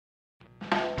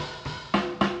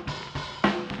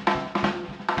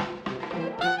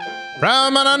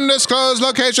From an undisclosed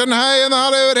location high in the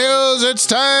Hollywood Hills, it's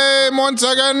time once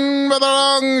again for the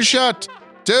long shot.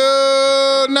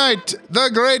 Tonight,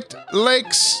 the Great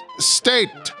Lakes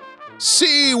State,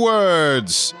 Sea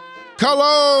Words,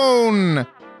 Cologne,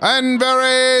 and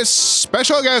very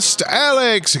special guest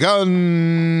Alex Gonzalez.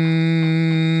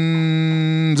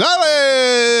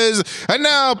 And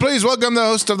now, please welcome the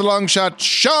host of the long shot,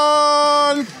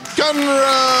 Sean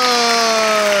Conroy.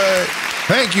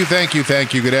 Thank you.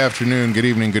 Good afternoon, good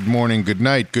evening, good morning, good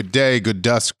night, good day, good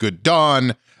dusk, good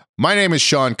dawn. My name is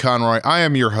Sean Conroy. I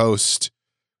am your host.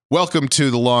 Welcome to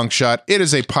The Long Shot. It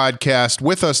is a podcast.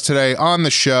 With us today on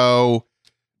the show,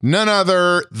 none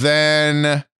other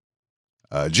than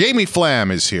Jamie Flam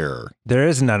is here. There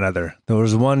is none other. There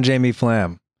was one Jamie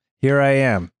Flam. Here I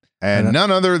am. And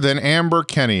none other than Amber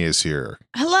Kenny is here.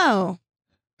 Hello.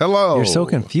 You're so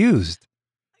confused.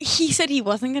 He said he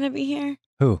wasn't going to be here?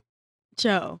 Who?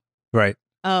 Joe. Right.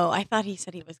 Oh, I thought he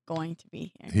said he was going to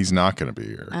be here. He's not going to be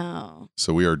here. Oh.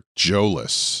 So we are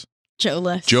Joeless.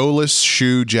 Joeless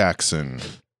Shoe Jackson.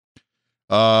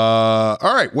 All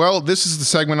right. Well, this is the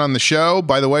segment on the show.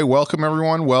 By the way, welcome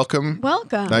everyone. Welcome.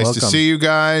 Nice to see you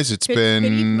guys. It's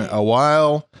been a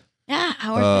while. Yeah.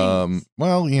 How are things?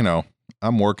 Well, you know,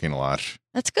 I'm working a lot.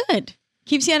 That's good.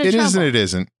 Keeps you out of trouble. It is and it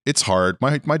isn't. It's hard.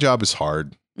 My job is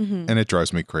hard, and it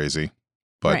drives me crazy.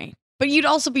 But right. But you'd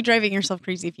also be driving yourself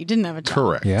crazy if you didn't have a job.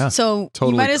 Correct. Yeah. So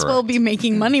totally you might as well be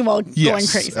making money while going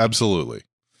crazy. Absolutely.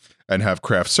 And have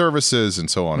craft services and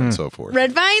so on and so forth.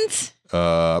 Red vines?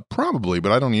 Probably,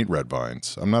 but I don't eat red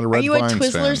vines. I'm not a red vines fan. Are you a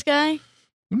Twizzlers guy?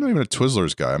 I'm not even a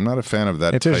Twizzlers guy. I'm not a fan of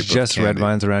that If type there's just of red candy.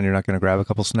 vines around, you're not going to grab a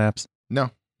couple snaps? No.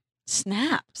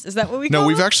 Snaps? Is that what we call No,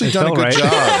 we've them? actually done a good job.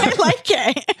 I like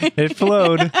it. It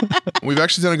flowed. We've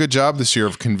actually done a good job this year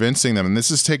of convincing them, and this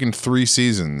has taken 3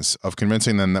 seasons of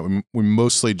convincing them that we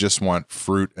mostly just want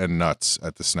fruit and nuts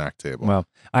at the snack table. Well,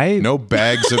 no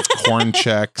bags of corn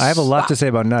checks. I have a lot to say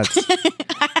about nuts.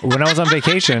 When I was on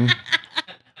vacation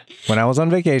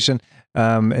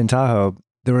in Tahoe,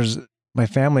 my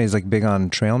family is like big on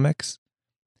trail mix.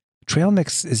 Trail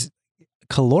mix is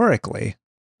calorically,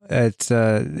 it's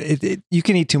you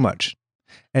can eat too much,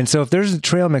 and so if there's a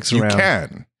trail mix around, you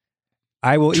can.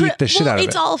 I will eat the shit out of it.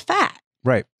 It's all fat,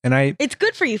 right? And it's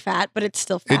good for you, fat, but it's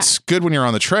still fat. It's good when you're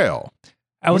on the trail.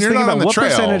 I was thinking about what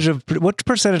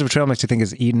percentage of trail mix do you think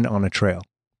is eaten on a trail?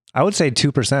 I would say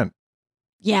 2%.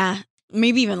 Yeah,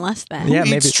 maybe even less than. Who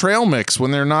eats trail mix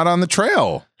when they're not on the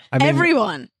trail? I mean,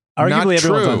 everyone. Arguably,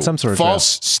 everyone's on some sort of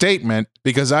false statement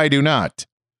because I do not.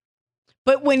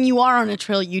 But when you are on a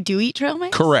trail, you do eat trail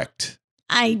mix? Correct.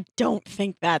 I don't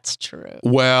think that's true.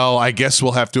 Well, I guess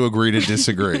we'll have to agree to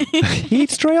disagree. He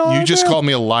eats trail. You just called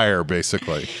me a liar,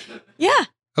 basically. Yeah.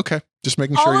 Okay, just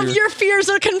making sure. All of your fears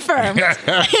are confirmed.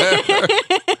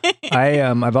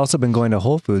 I've also been going to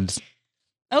Whole Foods.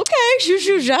 Okay, shoo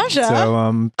shoo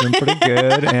So been pretty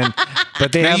good,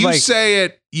 but they now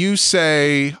have you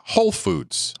say Whole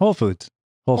Foods. Whole Foods.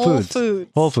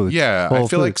 Yeah, I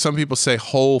feel like some people say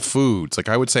Whole Foods. Like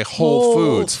I would say Whole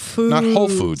Foods, not Whole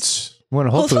Foods. I'm going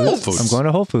to Whole Foods. I'm going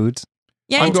to Whole Foods.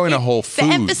 Yeah, I'm going to Whole Foods.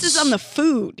 The emphasis on the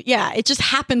food. Yeah, it just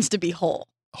happens to be whole.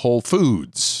 Whole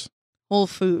Foods. Whole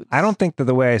Foods. I don't think that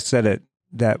the way I said it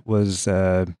that was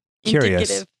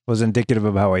curious was indicative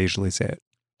of how I usually say it.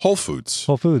 Whole Foods.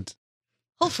 Whole Foods.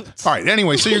 Whole Foods. All right.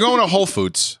 Anyway, so you're going to Whole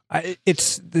Foods.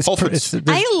 Whole Foods.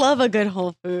 I love a good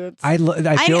Whole Foods. I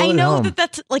know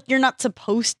that's like you're not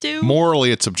supposed to.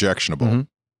 Morally, it's objectionable. Mm-hmm.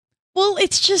 Well,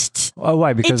 it's just. Oh,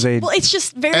 why? Because it's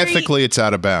just very. Ethically, it's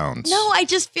out of bounds. No, I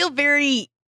just feel very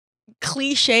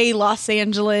cliche Los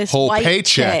Angeles. Whole white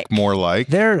paycheck, chick. more like.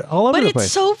 They're all over the place. But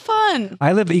it's so fun.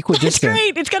 I live equidistant. It's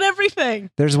great. It's got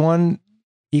everything. There's one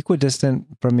equidistant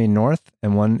from me north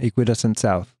and one equidistant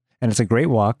south. And it's a great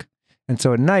walk. And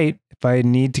so at night, if I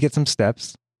need to get some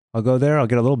steps, I'll go there. I'll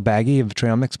get a little baggie of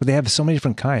trail mix, but they have so many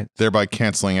different kinds. Thereby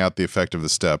canceling out the effect of the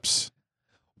steps.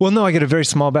 Well, no, I get a very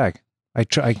small bag. I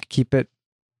keep it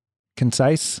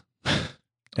concise.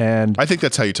 And I think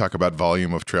that's how you talk about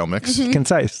volume of trail mix. Mm-hmm.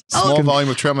 Concise. Small volume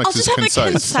of trail mix I'll is just concise. have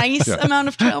a concise amount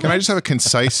of trail mix. Can I just have a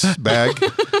concise bag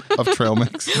of trail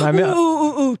mix?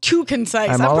 Ooh, too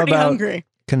concise. I'm all pretty about hungry.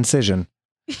 Concision.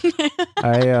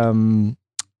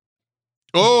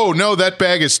 Oh, no, that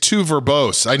bag is too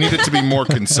verbose. I need it to be more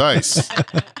concise.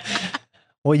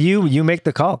 Well, you make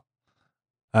the call.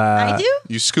 I do?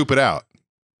 You scoop it out.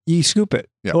 You scoop it.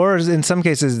 Yeah. Or in some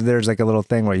cases, there's like a little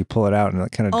thing where you pull it out and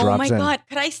it kind of drops in. Oh my God.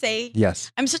 Could I say?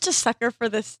 Yes. I'm such a sucker for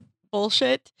this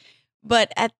bullshit.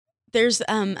 But there's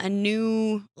a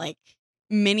new like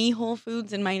mini Whole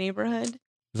Foods in my neighborhood.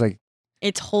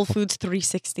 It's Whole Foods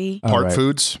 360. Part right.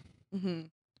 Foods. Mm-hmm.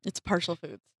 It's partial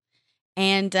foods.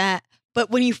 And but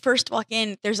when you first walk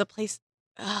in, there's a place.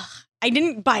 I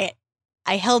didn't buy it.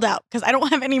 I held out because I don't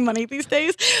have any money these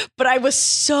days. But I was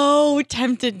so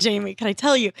tempted, Jamie. Can I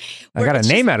tell you? I got a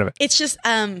name out of it. It's just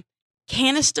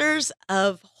canisters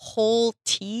of whole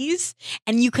teas,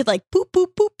 and you could like boop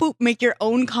boop boop boop make your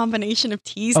own combination of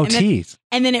teas. Oh, and teas!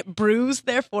 And then it brews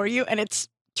there for you, and it's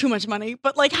too much money.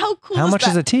 But like, how cool? How much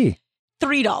is a tea?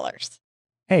 $3.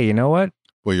 Hey, you know what?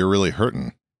 Well, you're really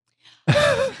hurting.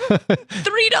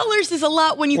 $3 is a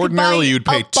lot when you ordinarily could you'd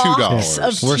buy pay $2.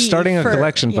 of We're tea starting a for-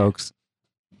 collection, yeah. folks.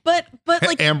 But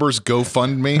like Amber's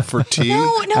GoFundMe for tea. no,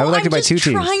 I would like I'm to buy just 2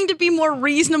 teas. trying to be more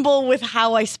reasonable with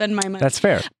how I spend my money. That's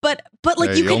fair. But like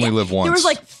Hey, you you could only live once. There was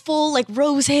like full like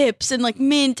rose hips and like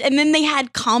mint, and then they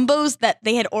had combos that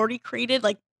they had already created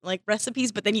like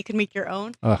recipes, but then you can make your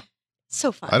own.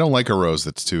 So fun. I don't like a rose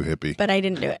that's too hippie. But I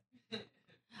didn't do it.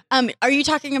 Are you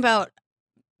talking about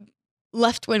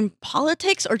left-wing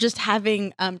politics or just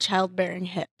having childbearing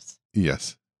hips?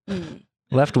 Yes. Mm.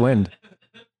 Left wind.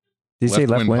 Did you say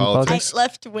left Left-wing wind politics? politics?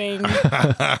 Left wing.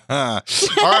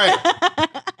 All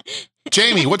right.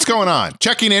 Jamie, what's going on?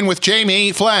 Checking in with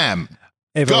Jamie Flam.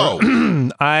 Go.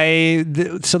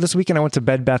 So this weekend I went to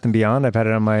Bed Bath & Beyond. I've had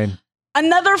it on my...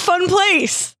 Another fun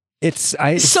place. It's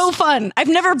So fun. I've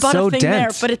never bought so a thing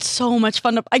dense. there, but it's so much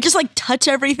fun. I just like touch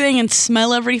everything and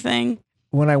smell everything.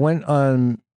 When I went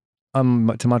to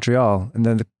Montreal and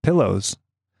then the pillows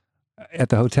at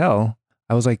the hotel,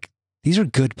 I was like, these are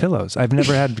good pillows. I've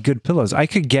never had good pillows. I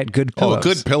could get good pillows. Oh, a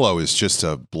good pillow is just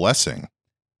a blessing.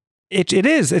 It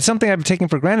is. It's something I've taken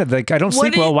for granted. Like I don't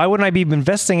sleep well. Why wouldn't I be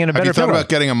investing in a Have better you thought pillow? about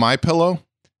getting a My Pillow?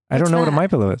 I don't What's know what a that? My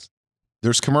Pillow is.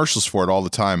 There's commercials for it all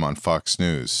the time on Fox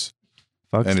News.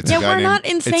 Fox And it's Yeah, a guy we're named, not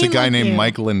insane It's a guy like named you.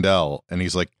 Mike Lindell, and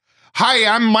he's like, "Hi,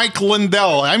 I'm Mike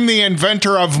Lindell. I'm the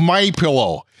inventor of My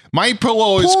Pillow. My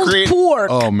Pillow is Pulled created." pork.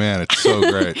 Oh man, it's so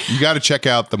great. You got to check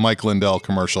out the Mike Lindell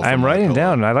commercial. for I'm My writing Pillow.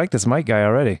 down. I like this Mike guy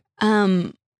already.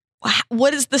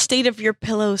 What is the state of your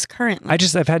pillows currently?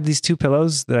 I've had these 2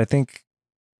 pillows that I think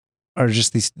are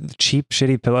just these cheap,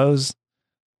 shitty pillows,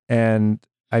 and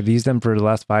I've used them for the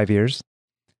last 5 years,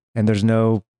 and there's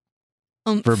no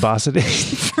verbosity.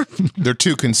 They're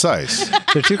too concise.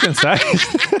 They're too concise.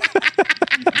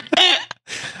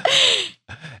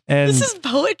 And This is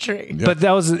poetry. Yeah. but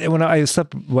that was when I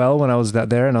slept well when I was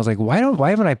there, and I was like, why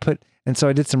haven't I put? And so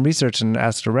I did some research and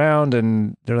asked around,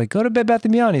 and they're like, go to Bed Bath &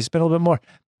 Beyond. You spend a little bit more.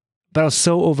 But I was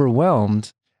so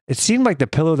overwhelmed. It seemed like the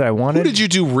pillow that I wanted. Who did you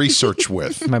do research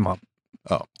with? My mom.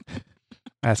 Oh.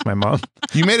 I asked my mom.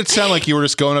 You made it sound like you were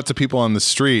just going up to people on the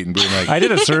street and being like, I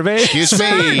did a survey. "Excuse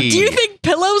Sir, me, do you think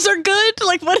pillows are good?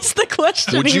 Like, what is the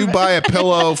question? would you even? buy a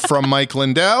pillow from Mike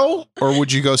Lindell or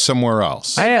would you go somewhere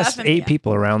else?" I asked Bath & 8 Beyond.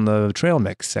 people around the trail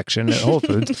mix section at Whole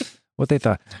Foods what they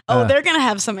thought. Oh, they're gonna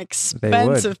have some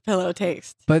expensive pillow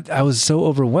taste. But I was so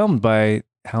overwhelmed by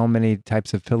how many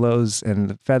types of pillows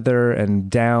and feather and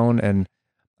down, and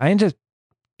I ended up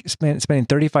spending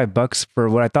 $35 for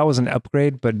what I thought was an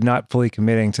upgrade, but not fully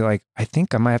committing to like, I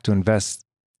think I might have to invest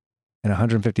in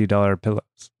 $150 pillows.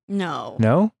 No.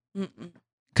 No? Mm-mm.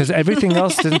 Because everything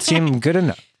else didn't seem good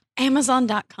enough.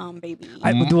 Amazon.com, baby.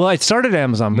 I started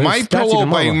Amazon. But My that's Pillow even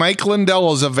by more. Mike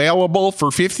Lindell is available for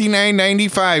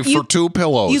 $59.95 You- for 2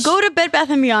 pillows. You go to Bed Bath &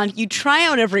 Beyond, you try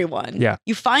out every one. Yeah.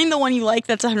 You find the one you like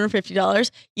that's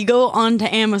 $150. You go on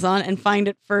to Amazon and find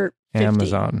it for $50.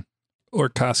 Amazon. Or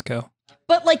Costco.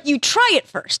 But like you try it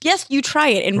first. Yes, you try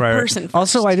it in Right. person first.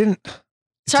 Also, I didn't.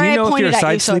 Sorry, do you know I if pointed you're a at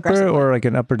side you so sleeper aggressively. or like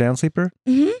an up or down sleeper?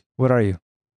 Mhm. What are you?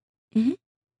 Mhm.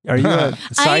 Are you a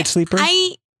side sleeper?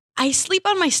 I sleep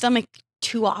on my stomach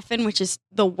too often, which is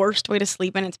the worst way to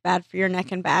sleep, and it's bad for your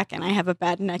neck and back, and I have a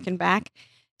bad neck and back.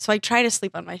 So I try to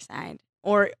sleep on my side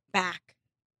or back.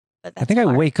 But that's I think I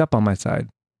hard. wake up on my side.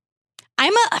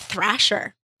 I'm a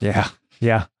thrasher. Yeah.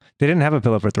 Yeah. They didn't have a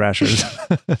pillow for thrashers.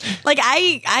 Like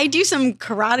I do some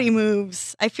karate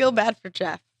moves. I feel bad for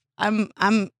Jeff. I'm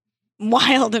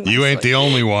wild in my You ain't the sleep.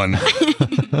 only one.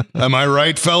 Am I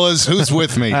right, fellas? Who's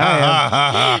with me? I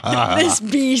am. Ha, This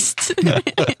beast.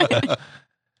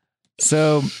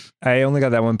 So I only got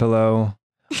that one pillow,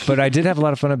 but I did have a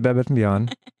lot of fun at Bed Bath &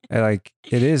 Beyond. It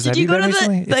is. Did have you go been to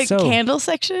recently? the It's so, candle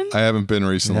section? I haven't been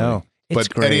recently. No. It's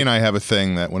But great. Eddie and I have a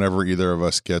thing that whenever either of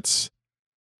us gets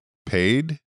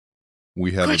paid,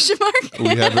 we have Question mark? we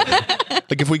have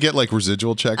like if we get like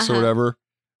residual checks or Uh-huh. whatever,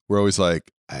 we're always like,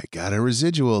 I got a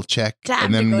residual check. Time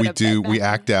And to then go we to Bed we Bath.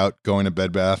 act out going to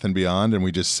Bed Bath and Beyond and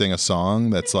we just sing a song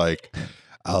that's like,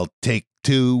 I'll take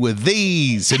 2 of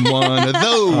these and 1 of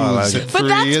those I like and it. But 3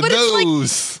 that's of what it's like.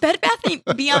 those. Bed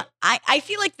Bath & Beyond. I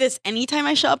feel like this anytime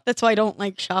I shop. That's why I don't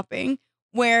like shopping.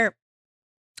 Where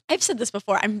I've said this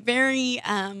before. I'm very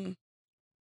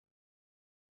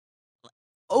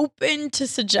open to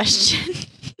suggestion.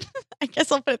 I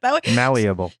guess I'll put it that way.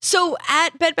 Malleable. So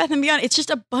at Bed Bath & Beyond, it's just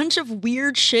a bunch of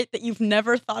weird shit that you've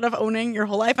never thought of owning your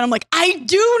whole life. And I'm like, I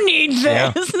do need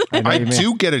this. Yeah, I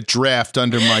do get a draft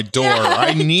under my door. Yeah,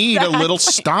 I need a little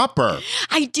exactly. stopper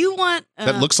I do want...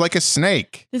 that looks like a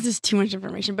snake. This is too much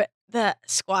information, but the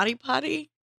squatty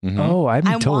potty, Mhm. Oh, I'm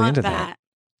I totally want into that. that.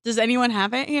 Does anyone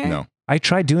have it here? No. I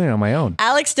tried doing it on my own.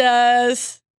 Alex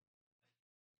does.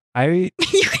 I You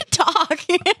can talk.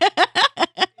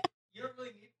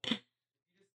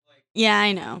 Yeah,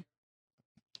 I know.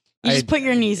 You just put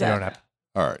your knees I up. don't have.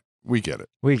 All right. We get it.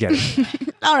 We get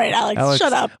it. All right, Alex,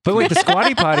 shut up. But with the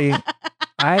squatty potty,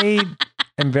 I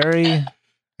am very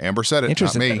Amber said it,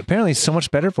 interested. not me. Apparently, it's so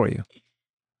much better for you.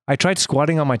 I tried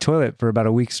squatting on my toilet for about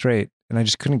a week straight, and I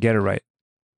just couldn't get it right.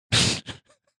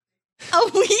 A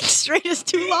week straight is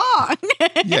too long.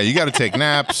 Yeah, you got to take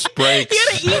naps, breaks.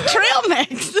 You gotta eat trail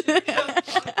mix.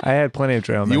 I had plenty of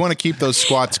trail mix. You want to keep those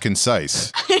squats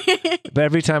concise. But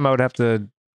every time I would have to.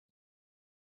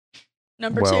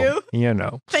 Number well, 2. you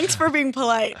know. Thanks for being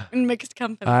polite in mixed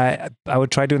company. I would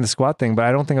try doing the squat thing, but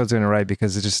I don't think I was doing it right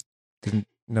because it just didn't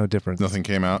no difference. Nothing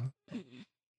came out.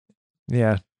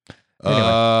 Yeah. Anyway.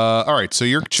 All right. So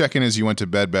your check-in is you went to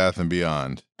Bed Bath &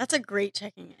 Beyond. That's a great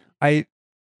checking in.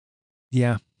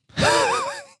 Yeah.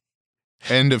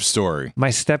 End of story. My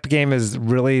step game is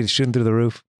really shooting through the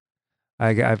roof.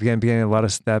 I've been getting a lot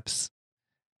of steps,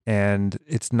 and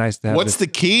it's nice to have. What's the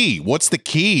key? What's the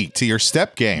key to your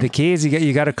step game? The key is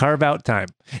you got to carve out time.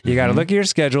 You got to look at your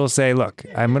schedule. Say, look,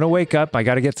 I'm going to wake up. I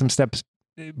got to get some steps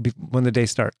when the day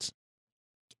starts.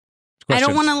 I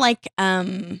don't Questions? want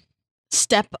to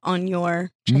step on your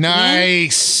checking in.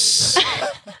 Nice.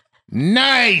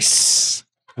 Nice.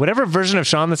 Whatever version of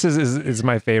Sean this is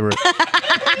my favorite.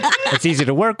 It's easy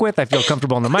to work with. I feel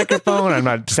comfortable on the microphone. I'm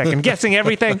not second guessing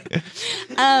everything.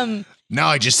 Now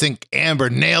I just think Amber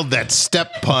nailed that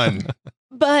step pun.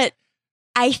 But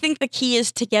I think the key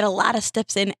is to get a lot of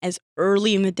steps in as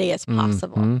early in the day as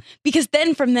possible. Mhm. Because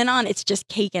then from then on, it's just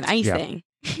cake and icing.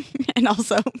 And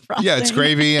also frosting. Yeah, it's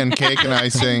gravy and cake and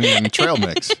icing and trail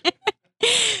mix.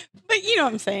 But you know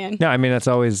what I'm saying. No, I mean it's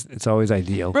always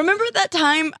ideal. Remember that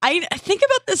time? I think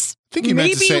about this. I think you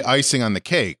meant to say icing on the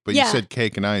cake, but Yeah. you said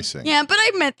cake and icing. Yeah, but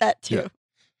I meant that too. Yeah.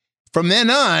 From then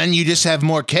on, you just have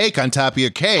more cake on top of your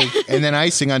cake and then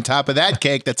icing on top of that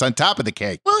cake that's on top of the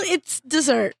cake. Well, it's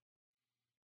dessert.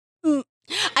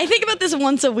 I think about this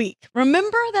once a week.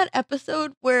 Remember that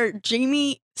episode where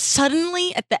Jamie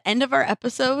suddenly at the end of our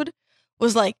episode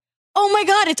was like, oh my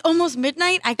God, it's almost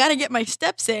midnight. I got to get my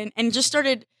steps in, and just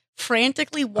started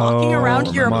frantically walking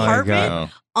around your my apartment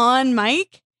God. on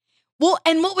mic. Well,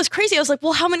 and what was crazy, I was like,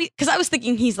 well, how many? Because I was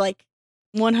thinking he's like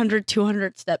 100,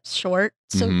 200 steps short.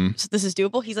 So this is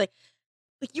doable. He's like,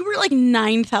 you were like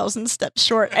 9,000 steps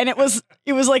short, and it was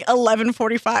like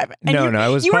 11:45. No,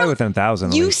 it was probably within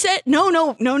 1,000. You said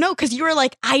no, because you were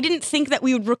like, I didn't think that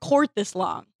we would record this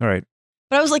long. All right.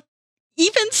 But I was like,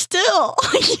 even still,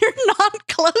 you're not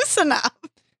close enough.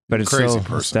 But it's Crazy still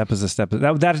person. a step is a step.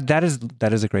 That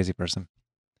is a crazy person.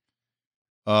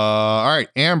 All right,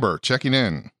 Amber, checking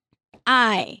in.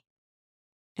 I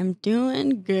am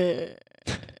doing good.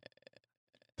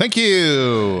 Thank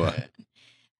you.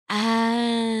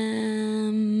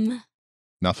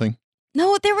 Nothing.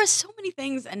 No, there were so many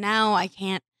things, and now I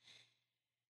can't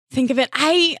think of it.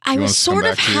 I want was us to come sort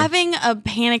of back to you? having a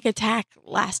panic attack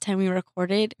last time we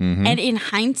recorded, Mhm. and in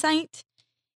hindsight,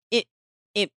 it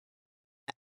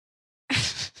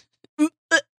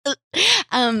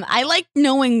I like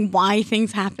knowing why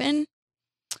things happen,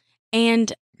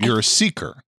 and You're a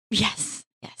seeker. yes.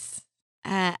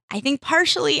 I think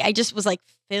partially I just was like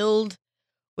filled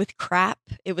with crap.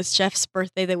 It was Jeff's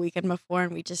birthday the weekend before,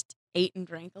 and we just ate and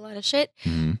drank a lot of shit.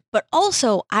 Mhm. But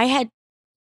also, I had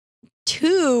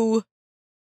two,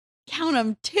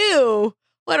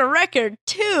 what a record,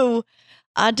 2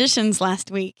 auditions last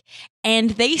week,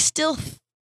 and they still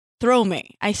throw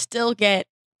me. I still get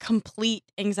complete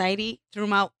anxiety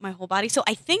throughout my whole body. So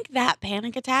I think that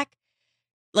panic attack,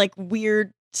 like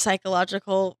weird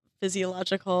psychological,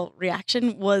 physiological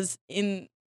reaction, was in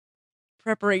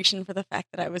preparation for the fact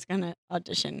that I was going to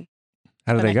audition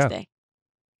How did the they next go? day.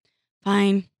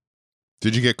 Fine.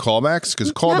 Did you get callbacks?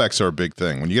 Because callbacks are a big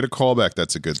thing. When you get a callback,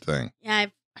 that's a good thing. Yeah,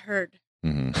 I've heard.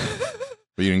 Hmm.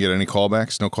 But you didn't get any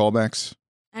callbacks? No callbacks?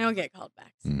 I don't get called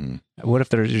backs. Hmm. What if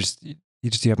they're just you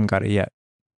haven't got it yet?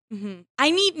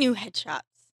 I need new headshots.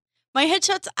 My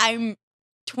headshots, I'm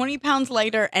 20 pounds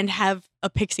lighter and have a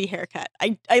pixie haircut.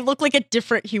 I look like a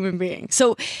different human being.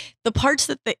 So the parts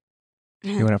that they...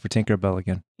 You went out for Tinkerbell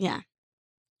again. Yeah.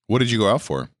 What did you go out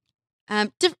for?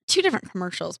 Two different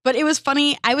commercials, but it was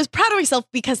funny. I was proud of myself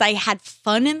because I had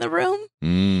fun in the room.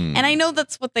 And I know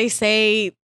that's what they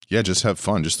say. Yeah, just have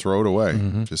fun. Just throw it away.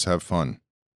 Mhm. Just have fun.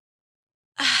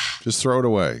 Just throw it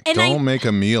away. And Don't make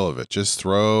a meal of it. Just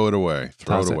throw it away.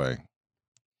 Throw Toss it it. away.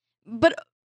 But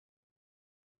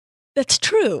that's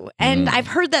true. And I've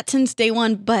heard that since day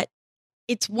one, but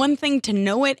it's one thing to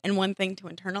know it and one thing to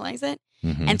internalize it.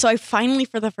 Mhm. And so I finally,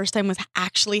 for the first time, was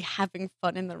actually having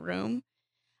fun in the room.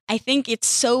 I think it's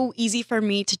so easy for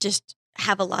me to just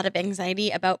have a lot of anxiety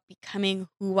about becoming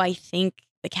who I think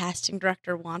the casting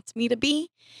director wants me to be.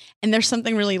 And there's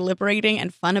something really liberating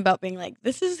and fun about being like,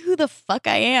 this is who the fuck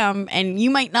I am. And you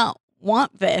might not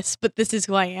want this, but this is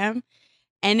who I am.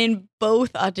 And in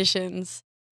both auditions,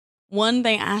 one,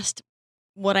 they asked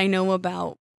what I know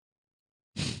about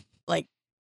like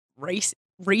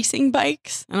racing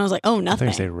bikes. And I was like, oh, I nothing.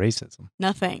 think say racism.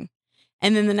 Nothing.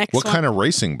 And then the next What one. kind of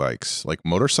racing bikes? Like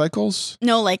motorcycles?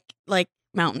 No, like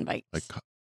mountain bikes. Like,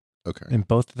 okay. In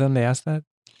both of them, they asked that.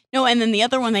 No, and then the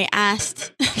other one they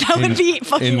asked. That would be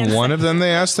fucking In insane. one of them,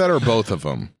 they asked that, or both of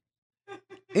them,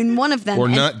 In one of them. or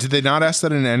and, not? Did they not ask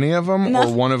that in any of them, or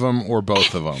Nothing. one of them, or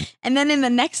both of them? And then in the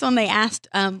next one they asked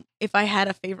if I had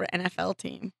a favorite NFL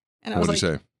team. And I was What did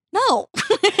like, you say? no.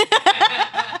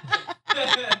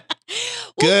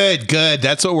 Good.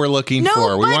 That's what we're looking No,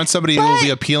 for. We but- want somebody who will but be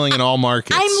appealing in all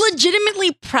markets. I'm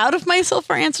legitimately proud of myself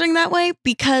for answering that way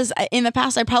because in the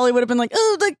past I probably would have been like,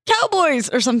 oh, the Cowboys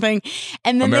or something.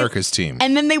 And then America's team.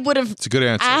 And then they would have It's a good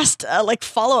answer. asked a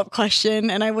follow-up question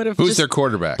and I would have Who's just their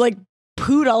quarterback? like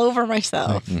pooed all over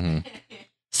myself. Mhm.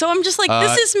 So I'm just like,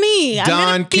 this is me. I'm Don,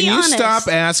 gonna be can you honest. stop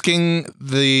asking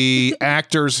the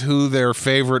actors who their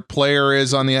favorite player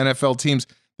is on the NFL teams?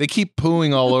 They keep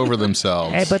pooing all over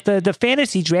themselves. Hey, but the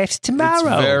fantasy draft's tomorrow.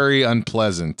 It's very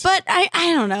unpleasant. But I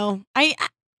don't know.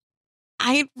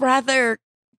 I'd rather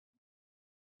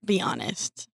be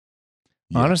honest.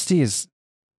 Yeah. Honesty is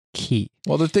key.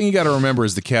 Well, the thing you got to remember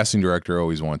is the casting director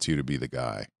always wants you to be the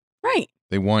guy. Right.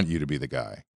 They want you to be the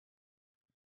guy.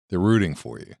 They're rooting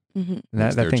for you. Mm-hmm. And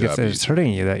Makes I their think job it's easier.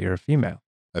 hurting you that you're a female.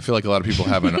 I feel like a lot of people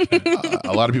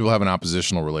have an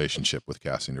oppositional relationship with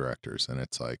casting directors, and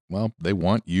it's like, well, they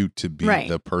want you to be Right.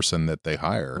 the person that they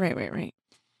hire. Right.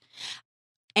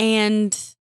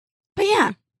 But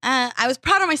yeah, I was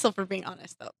proud of myself for being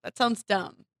honest, though. That sounds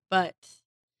dumb, but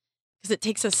because it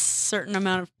takes a certain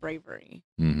amount of bravery.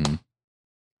 Mm-hmm.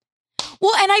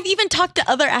 Well, and I've even talked to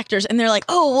other actors, and they're like,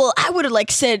 "Oh, well, I would have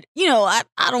said, I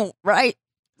don't ride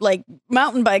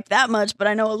mountain bike that much, but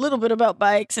I know a little bit about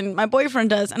bikes, and my boyfriend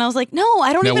does." And I was like, "No,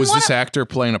 I don't Now, even was want this to." actor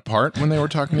playing a part when they were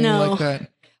talking to No. you like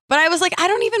that? But I was like, I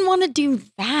don't even want to do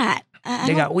that. I They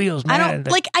don't- got wheels, I man.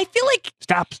 don't I feel like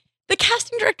Stop. the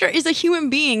casting director is a human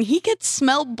being. He could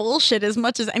smell bullshit as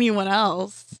much as anyone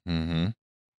else. Mm-hmm.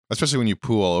 Especially when you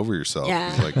poo all over yourself.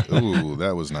 Yeah. It's like, ooh,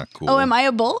 that was not cool. Oh, am I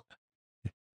a bull?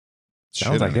 Shit,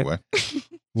 Sounds like it. anyway.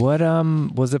 What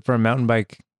was it for a mountain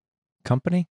bike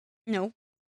company? No.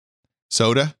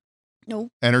 Soda? No.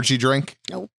 Energy drink?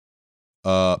 No.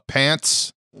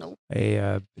 Pants? No.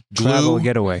 A travel Glue?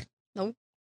 getaway.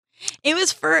 It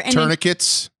was for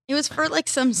Tourniquets? it was for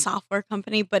some software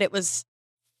company, but it was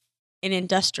an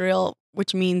industrial,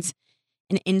 which means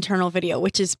an internal video,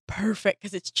 which is perfect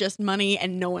because it's just money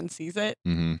and no one sees it.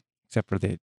 Mm-hmm. Except for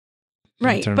the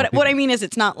Right. internal But what people. I mean is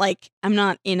it's not like I'm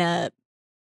not in a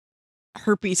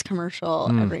herpes commercial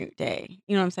Mm. every day.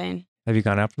 You know what I'm saying? Have you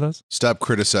gone out for those? Stop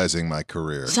criticizing my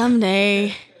career.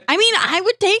 Someday. I mean, I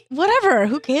would take whatever.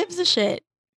 Who gives a shit?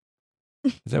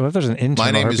 What if there's an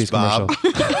internal name herpes is Bob.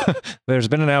 commercial? There's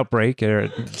been an outbreak. An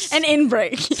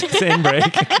inbreak.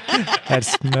 Inbreak at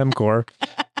SMEMCore.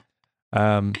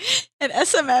 An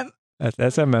SMM. That's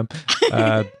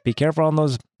SMM. Be careful on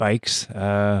those bikes.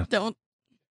 Don't.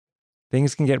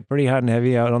 Things can get pretty hot and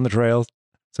heavy out on the trails.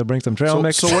 So bring some trail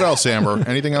mix. So what else, Amber?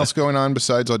 Anything else going on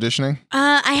besides auditioning?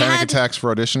 I Panic had attacks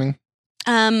for auditioning?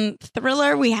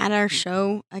 Thriller. We had our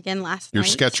show again last Your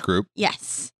night. sketch group?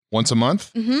 Yes. Once a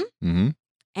month? Mm-hmm. Mm-hmm.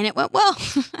 And it went well.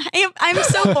 I'm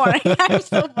so boring. I'm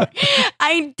so boring.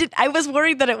 I was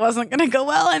worried that it wasn't going to go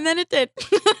well, and then it did.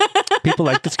 People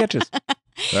like the sketches.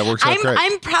 That works out great.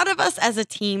 I'm proud of us as a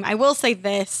team. I will say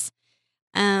this,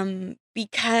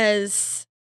 because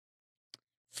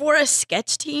for a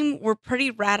sketch team, we're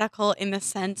pretty radical in the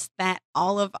sense that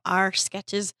all of our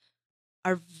sketches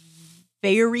are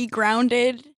very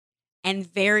grounded and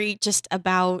very just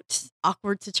about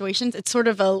awkward situations. It's sort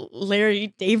of a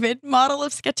Larry David model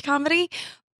of sketch comedy.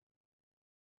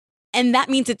 And that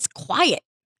means it's quiet.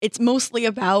 It's mostly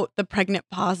about the pregnant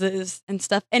pauses and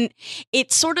stuff. And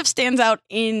it sort of stands out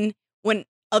in when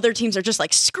other teams are just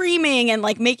screaming and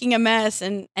making a mess.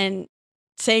 And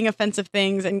saying offensive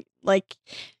things. And like,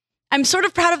 I'm sort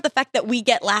of proud of the fact that we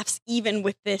get laughs even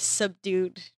with this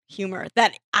subdued humor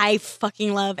that I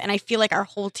fucking love. And I feel like our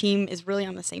whole team is really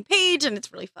on the same page and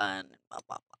it's really fun. Blah,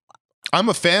 blah, blah. I'm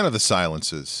a fan of the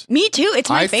silences. Me too. It's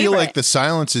my I favorite. feel like the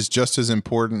silence is just as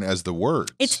important as the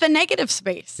words. It's the negative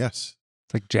space. Yes.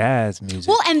 It's like jazz music.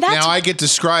 Well, and that's Now I get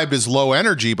described as low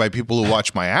energy by people who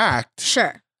watch my act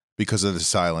sure. because of the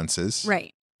silences.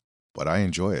 Right. But I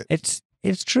enjoy it.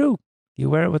 It's true. You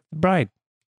wear it with the bride.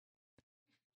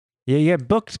 You get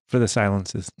booked for the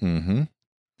silences. Mm-hmm.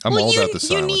 I'm Well, all you- about the you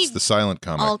silence, need the silent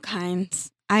comic. All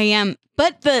kinds. I am.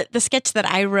 But the sketch that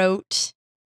I wrote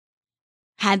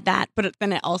had that, but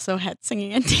then it also had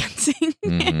singing and dancing.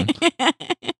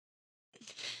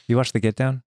 You watch The Get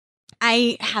Down?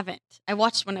 I haven't. I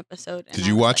watched one episode. Did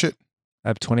you watch it? I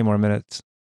have 20 more minutes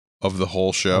Of the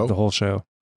whole show? of the whole show.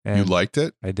 And You liked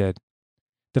it? I did.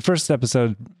 The first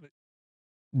episode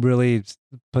really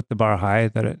put the bar high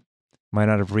that it might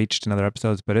not have reached in other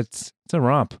episodes, but it's a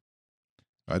romp.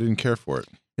 I didn't care for it.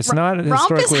 It's not Romp is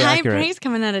historically high accurate. praise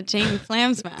coming out of Jamie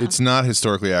Flam's mouth. It's not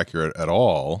historically accurate at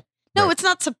all. no, right. it's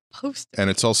not supposed to. And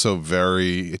it's also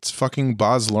it's fucking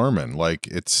Baz Luhrmann. Like,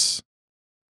 it's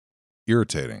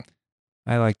irritating.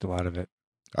 I liked a lot of it.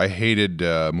 I hated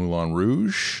Moulin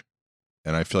Rouge,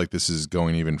 and I feel like this is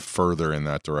going even further in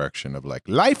that direction of like,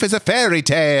 life is a fairy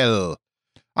tale.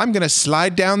 I'm going to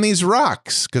slide down these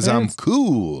rocks because I'm It's-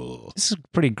 cool. This is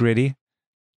pretty gritty.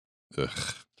 Ugh.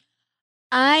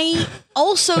 I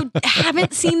also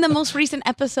haven't seen the most recent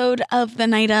episode of The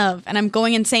Night Of, and I'm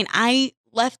going insane. I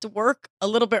left work a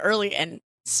little bit early and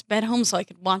sped home so I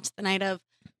could watch The Night Of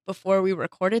before we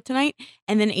recorded tonight,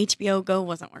 and then HBO Go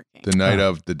wasn't working. The night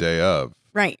of, the day of.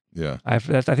 Right. Yeah. I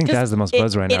think that has the most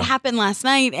buzz right It now. happened last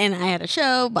night, and I had a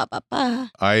show. Blah blah blah.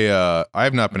 I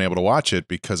have not been able to watch it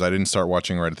because I didn't start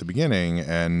watching right at the beginning,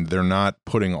 and they're not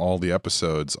putting all the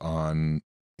episodes on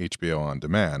HBO on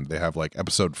demand. They have like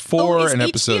episode 4 is and HBO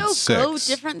episode 6. Go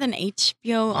different than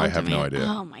HBO on I have no demand? idea.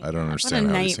 Oh my god! I don't what understand a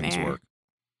how these things nightmare. work.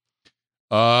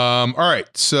 All right.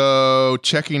 So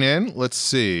checking in. Let's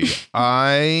see.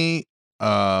 I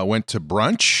went to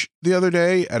brunch the other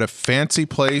day at a fancy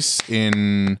place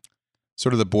in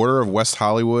sort of the border of West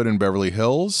Hollywood and Beverly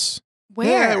Hills. Where?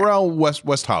 Yeah, well,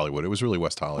 West Hollywood. It was really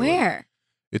West Hollywood. Where?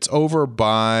 It's over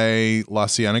by La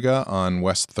Cienega on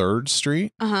West 3rd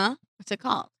Street. What's it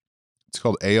called? It's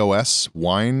called AOS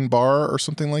Wine Bar or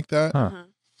something like that. Huh.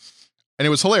 And it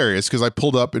was hilarious because I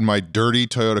pulled up in my dirty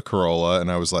Toyota Corolla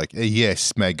and I was like,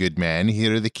 yes, my good man,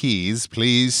 here are the keys.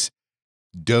 Please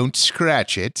don't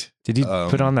scratch it. Did you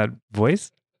put on that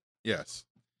voice? Yes.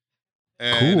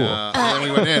 And, Cool. And then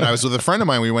we went in. I was with a friend of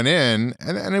mine. We went in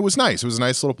and it was nice. It was a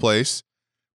nice little place.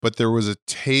 But there was a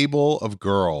table of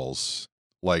girls,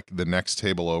 like the next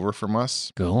table over from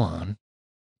us. Go on.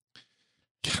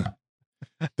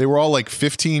 They were all like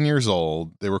 15 years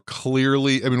old. They were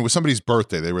clearly, I mean, it was somebody's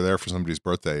birthday. They were there for somebody's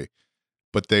birthday.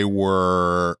 But they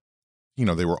were,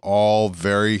 they were all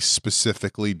very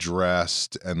specifically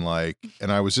dressed and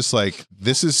I was just like,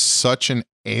 this is such an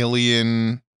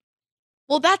alien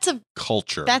Well, that's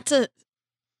culture.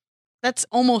 that's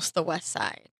almost the West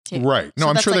Side, too. Right. No, So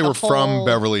I'm that's sure they like a were from whole-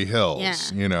 Beverly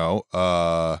Hills,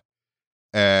 Yeah.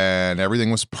 And everything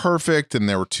was perfect and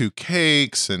there were 2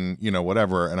 cakes and,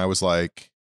 whatever. And I was like,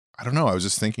 I don't know. I was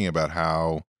just thinking about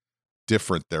how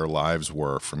different their lives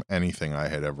were from anything I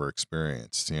had ever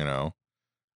experienced, And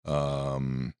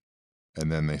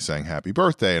then they sang happy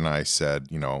birthday. And I said,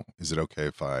 is it okay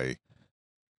if I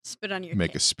Spit on your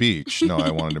make a kid. speech? No, I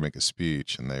wanted to make a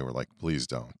speech. And they were like, please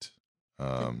don't.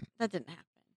 That didn't happen.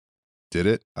 Did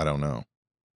it? I don't know.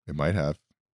 It might have.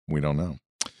 We don't know.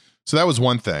 So that was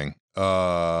one thing.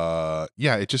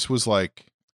 Yeah, it just was like,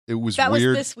 it was That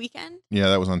weird. was this weekend? Yeah,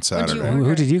 that was on you Saturday. order?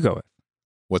 Who did you go with?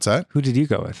 What's that? Who did you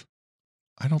go with?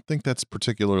 I don't think that's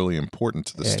particularly important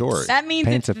to the It's- story. That means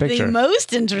Paints it's a picture. the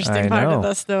most interesting I part of know.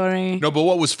 the story. No, but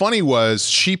what was funny was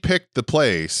she picked the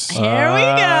place, Here we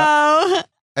go.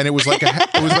 and it was like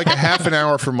a half an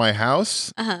hour from my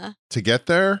house Uh-huh. to get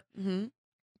there, hmm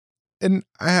and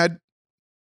I had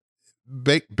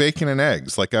bacon and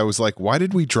eggs. Like I was like, why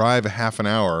did we drive a half an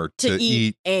hour To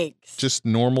eat eggs. just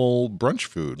normal brunch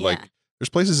food? Yeah. Like there's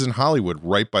places in Hollywood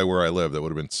right by where I live that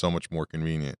would have been so much more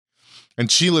convenient. And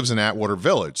she lives in Atwater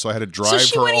Village, so I had to so drive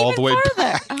she her went all even the way further.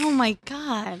 back. Oh my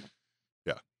god.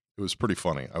 It was pretty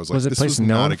funny. I was like, Was it this place was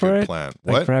known not a for good it? plan.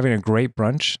 Like What? for having a great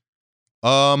brunch?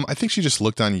 I think she just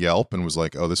looked on Yelp and was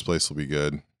like, "Oh, this place will be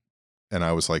good." And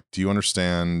I was like, "Do you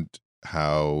understand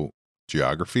how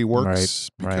geography works?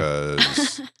 Right.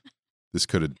 Because this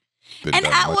could have been And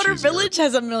done much Atwater easier." Village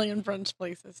has a million brunch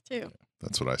places too.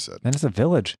 That's what I said. And it's a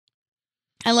village.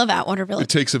 I love Atwater It Village.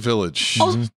 takes a village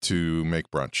Oh. to make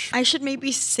brunch. I should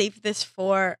maybe save this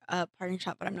for a parting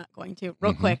shot, but I'm not going to.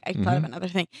 Real Mhm, quick, I thought of another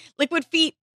thing. Liquid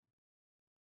Feet.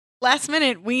 Last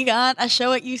minute, we got a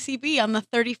show at UCB on the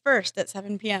 31st at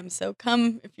 7 p.m. So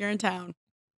come if you're in town.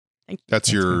 Thank you.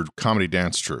 That's your comedy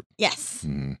dance troupe. Yes.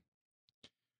 Mhm.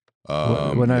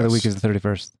 What night of the yes. week is the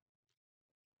 31st?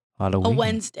 Halloween. A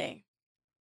Wednesday.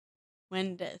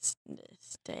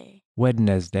 Wednesday.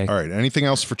 Wednesday. All right. Anything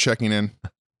else for checking in? I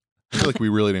feel like we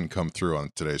really didn't come through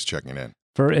on today's checking in.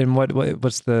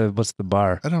 What's the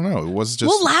bar? I don't know. It was just.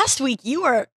 Well, last week you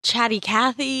were Chatty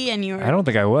Cathy and you were. I don't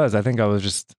think I was. I think I was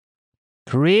just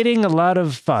creating a lot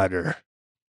of fodder.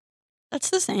 That's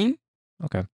the same.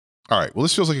 Okay. All right. Well,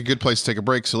 this feels like a good place to take a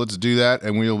break. So let's do that.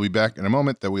 And we'll be back in a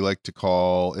moment that we like to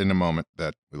call.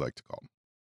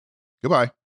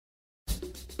 Goodbye.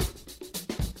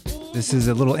 This is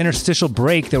a little interstitial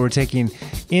break that we're taking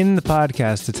in the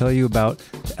podcast to tell you about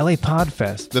the LA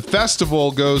Podfest. The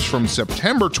festival goes from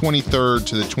September 23rd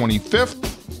to the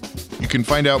 25th. You can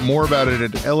find out more about it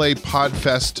at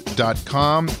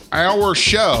lapodfest.com. Our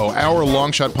show, our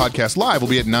Long Shot Podcast Live, will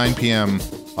be at 9 p.m.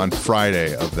 on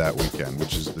Friday of that weekend,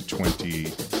 which is the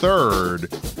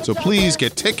 23rd. So please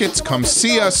get tickets, come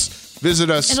see us, visit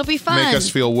us. It'll be fun. Make us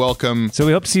feel welcome. So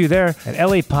we hope to see you there at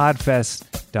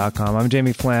lapodfest.com. I'm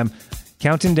Jamie Flam,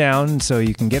 counting down so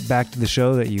you can get back to the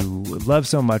show that you love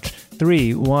so much.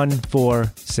 3, 1,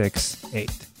 4, 6,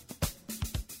 8.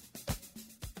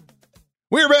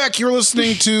 We're back. You're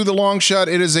listening to The Long Shot.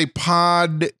 It is a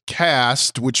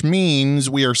podcast, which means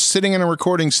we are sitting in a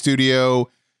recording studio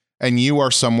and you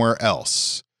are somewhere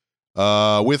else.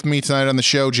 With me tonight on the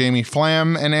show, Jamie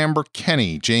Flam and Amber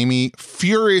Kenny. Jamie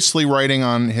furiously writing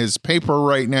on his paper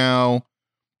right now,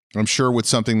 I'm sure with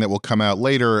something that will come out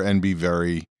later and be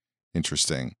very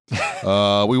interesting.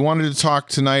 We wanted to talk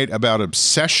tonight about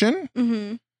obsession.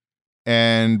 Mm-hmm.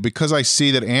 And because I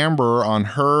see that Amber on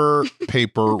her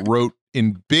paper wrote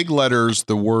in big letters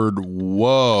the word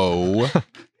whoa,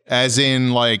 as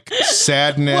in like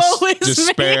sadness, Woe is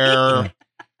despair, me.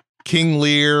 King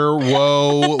Lear,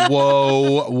 whoa,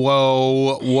 whoa,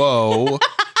 whoa, whoa.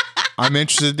 I'm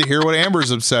interested to hear what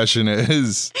Amber's obsession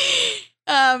is.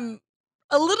 A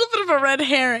little bit of a red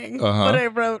herring, Uh-huh. but I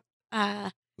wrote, my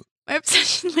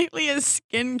obsession lately is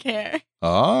skincare.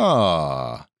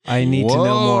 Ah. I need to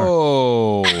know more.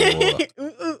 Whoa.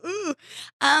 Ooh.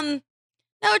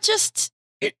 No, just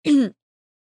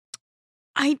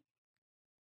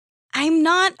I'm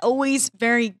not always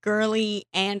very girly,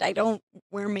 and I don't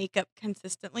wear makeup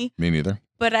consistently. Me neither.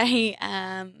 But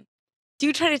I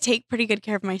do try to take pretty good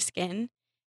care of my skin,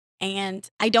 and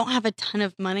I don't have a ton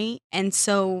of money, and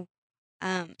so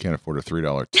Can't afford a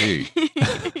 $3 tea.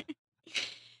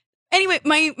 Anyway,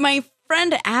 my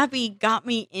friend Abby got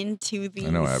me into these.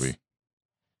 I know Abby.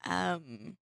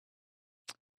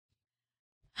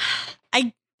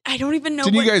 I don't even know.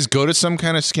 Didn't what, you guys go to some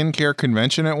kind of skincare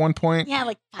convention at one point? Yeah,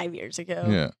 like 5 years ago.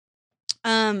 Yeah.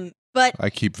 But I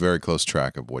keep very close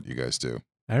track of what you guys do.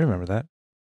 I remember that.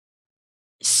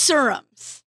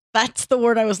 serums. That's the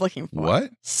word I was looking for.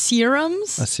 What?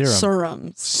 Serums? A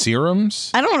serum. Serums.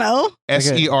 Serums? I don't know.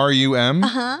 SERUM?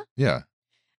 Uh-huh. Yeah.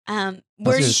 Where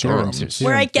What's you, your serums? serum? Your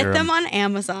where I serum get serum. them on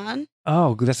Amazon.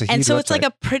 Oh, that's a huge And so website. it's like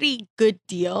a pretty good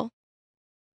deal.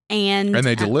 And And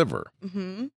they deliver.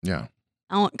 Mm-hmm. Yeah.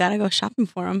 Gotta go shopping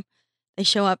for them. They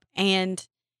show up,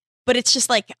 but it's just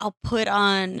like I'll put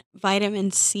on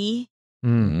vitamin C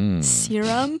Mm.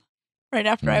 serum right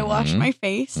after I wash Mhm. my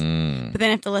face, Mm. but then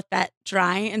I have to let that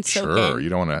dry and soak Sure. in. You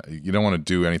don't want to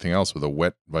do anything else with a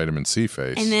wet vitamin C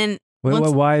face. And then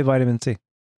Why vitamin C?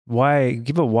 Why?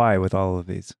 Give a why with all of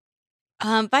these.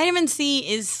 vitamin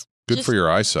C is good just, for your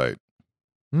eyesight.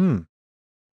 Hmm.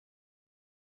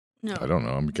 No, I don't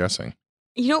know. I'm guessing.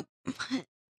 You know,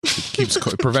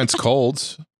 It prevents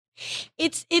colds.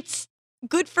 it's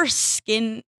good for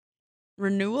skin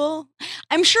renewal.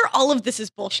 I'm sure all of this is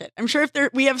bullshit. I'm sure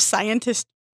we have scientist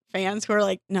fans who are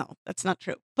like, no, that's not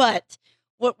true. But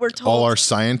what we're told, All our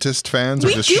scientist fans are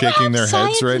we just do shaking have their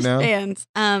heads right scientist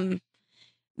now. Fans,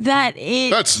 that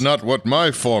it That's not what my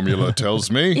formula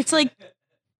tells me. it's like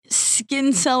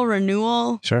skin cell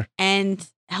renewal Sure. and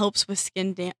helps with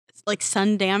like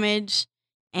sun damage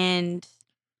and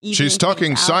evening She's talking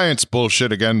things out. science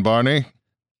bullshit again, Barney.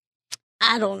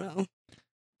 I don't know.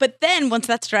 But then once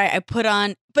that's dry, I put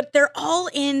on, but they're all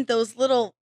in those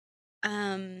little,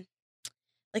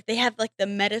 like they have like the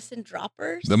medicine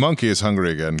droppers. The monkey is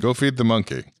hungry again. Go feed the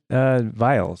monkey.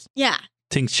 Vials. Yeah.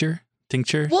 Tincture.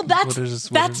 Well, that's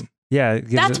Yeah. it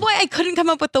gives That's it- why I couldn't come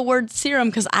up with the word serum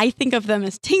because I think of them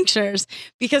as tinctures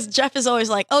because Jeff is always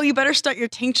like, oh, you better start your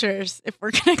tinctures if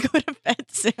we're going to go to bed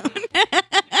soon.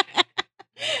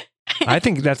 I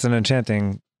think that's an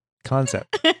enchanting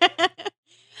concept.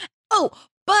 Oh,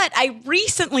 but I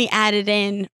recently added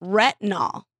in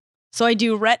retinol. So I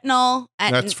do retinol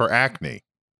That's for acne.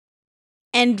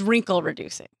 and wrinkle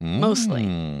reducing mostly.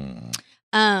 Mm.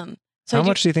 So How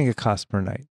much do you think it costs per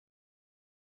night?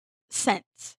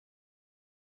 cents?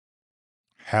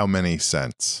 How many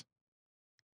cents?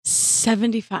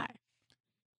 75.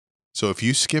 So if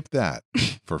you skip that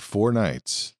for 4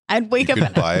 nights, I'd wake you up could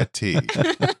at buy a tea.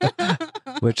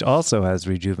 Which also has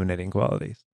rejuvenating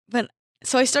qualities.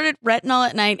 So I started retinol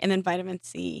at night and then vitamin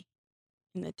C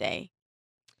in the day.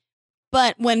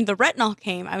 But when the retinol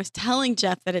came, I was telling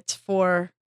Jeff that it's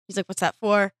for, he's like, what's that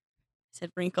for? I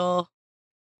said,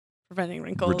 preventing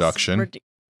wrinkles. Reduction.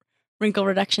 Wrinkle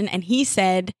reduction. And he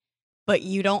said, but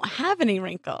you don't have any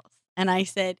wrinkles. And I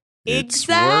said, It's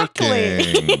exactly.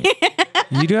 working.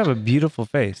 You do have a beautiful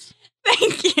face.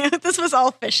 Thank you. This was all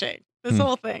fishing. This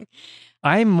whole thing.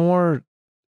 I'm more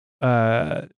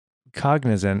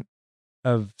cognizant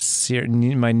of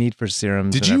my need for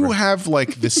serums. Did than you ever. have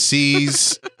like the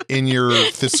C's in your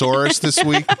thesaurus this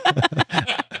week?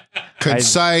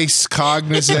 Concise,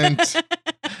 cognizant.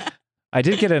 I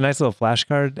did get a nice little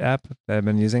flashcard app that I've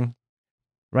been using.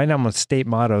 Right now I'm on state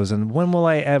mottos, and when will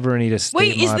I ever need a state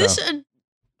Wait, is motto? this a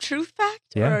true fact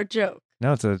Yeah. or a joke?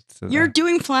 No, it's a You're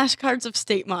doing flashcards of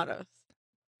state mottos.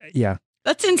 yeah.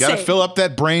 That's insane. Got to fill up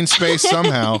that brain space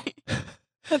somehow.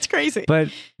 That's crazy. But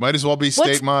Might as well be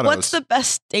state mottos. What's the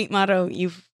best state motto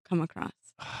you've come across?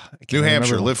 I can't New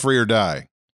Hampshire, remember. live free or die.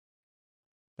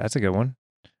 That's a good one.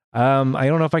 I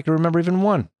don't know if I can remember even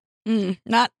one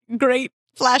Not great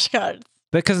flashcards.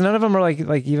 because none of them are like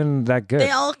even that good.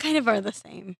 They all kind of are the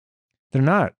same. They're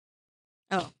not.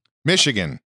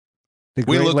 Michigan, The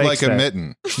we Great look Lakes like a State.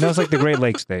 mitten. No, it's like the Great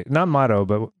Lakes State. Not motto,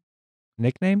 but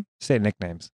nickname? State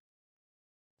nicknames.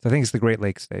 So I think it's the Great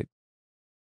Lakes State.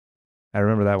 I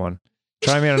remember that one.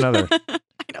 Try me on another. I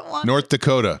don't want. North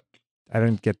Dakota, I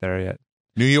didn't get there yet.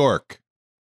 New York,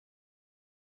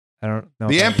 I don't know.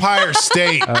 the if I- Empire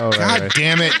State. Oh, right, God right.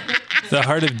 damn it. The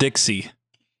Heart of Dixie,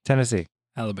 Tennessee,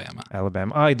 Alabama.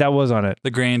 Alabama. Oh, that was on it.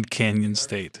 The Grand Canyon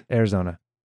State. Arizona.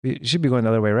 You should be going the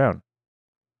other way around.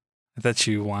 I thought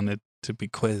you wanted to be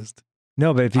quizzed.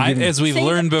 No, but if you give me- As we've Say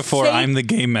learned the- before, say- I'm the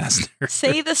game master.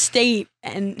 Say the state,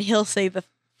 and he'll say the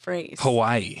phrase.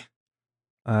 Hawaii.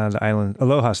 the island,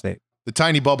 Aloha State. The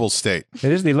Tiny Bubble State. It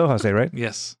is the Aloha State, right?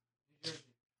 Yes.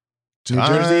 New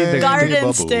Jersey, the- Tiny Garden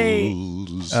bubbles State.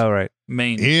 Oh, right.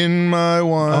 Maine. In my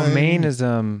wine. Oh, Maine is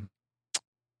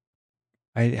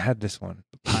I had this one.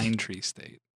 The Pine Tree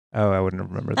State. Oh, I wouldn't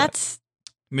remember that. That's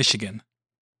Michigan.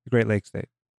 The Great Lakes State.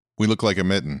 We look like a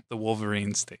mitten. The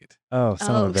Wolverine State. Oh,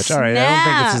 son of a Oh, bitch. All right, I don't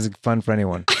think this snap. is fun for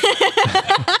anyone.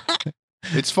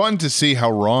 It's fun to see how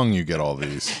wrong you get all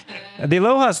these. The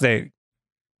Aloha State.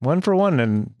 1 for 1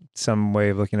 in some way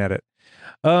of looking at it.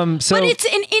 So but it's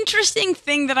an interesting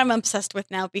thing that I'm obsessed with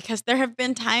now because there have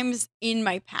been times in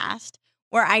my past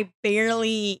where I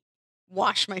barely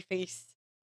wash my face.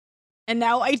 And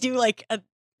now I do like a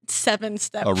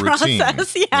 7-step A routine.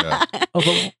 process. Yeah. oh,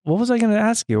 but what was I going to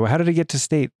ask you? How did it get to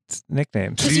state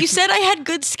nicknames? Because you said I had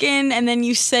good skin and then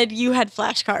you said you had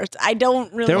flashcards. I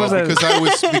don't really There was Well,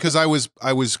 a- because I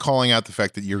was calling out the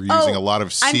fact that you're using Oh, a lot of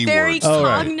I'm C very words. Oh,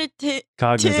 right. cognitive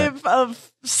Cognizant.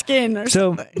 of skin or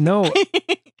So something. no,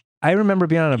 I remember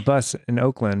being on a bus in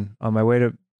Oakland on my way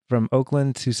from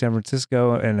Oakland to San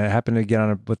Francisco, and I happened to get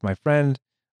on with my friend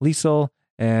Liesel,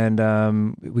 and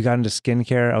we got into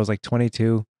skincare. I was like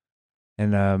 22,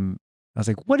 and I was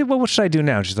like, "What should I do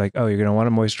now?" She's like, "Oh, you're gonna want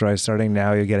to moisturize starting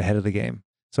now. You'll get ahead of the game."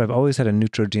 So I've always had a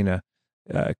Neutrogena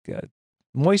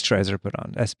moisturizer put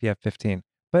on, SPF 15.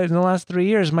 But in the last 3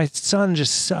 years, my sun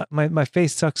just my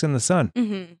face sucks in the sun.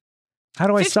 Mhm. How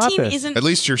do I 15 stop this? isn't At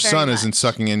least your very sun much. isn't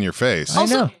sucking in your face. I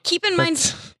Also, know, keep in mind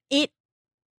But-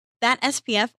 that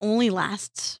SPF only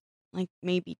lasts like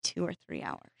maybe 2 or 3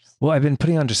 hours. Well, I've been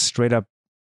putting on just straight up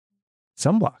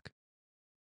sunblock.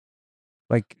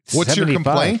 Like, What's your 75.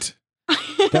 complaint?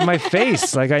 That my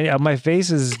face, my face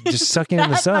is just sucking in the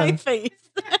Not my sun. face.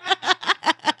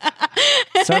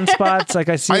 Sunspots, like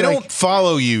I see. I like, don't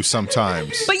follow you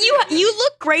sometimes. But you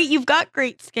look great. You've got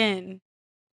great skin.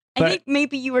 I But- think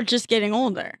maybe you were just getting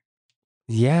older.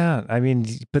 Yeah, I mean,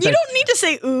 but You don't need to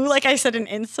say ooh like I said an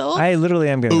insult. I literally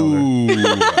am getting older.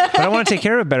 Ooh. But I want to take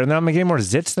care of it better. Then I'm getting more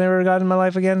zits than I ever got in my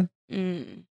life again.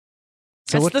 Mm.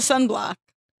 So That's what? the sunblock.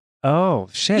 Oh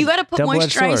shit! You got to put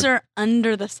Double-edged sword. moisturizer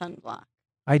under the sunblock.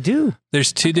 I do.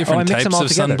 There's two different mix them types all of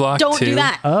together. sunblock Don't too. do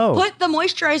that. Oh. Put the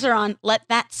moisturizer on. Let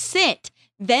that sit.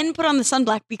 Then put on the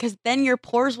sunblock because then your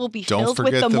pores will be Don't filled with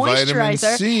forget the vitamin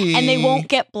moisturizer C. and they won't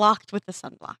get blocked with the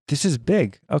sunblock. This is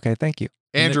big. Okay, thank you.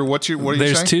 Andrew, what are you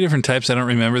There's saying? two different types. I don't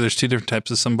remember. There's two different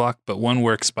types of sunblock, but one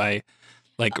works by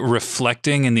like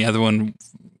reflecting, and the other one.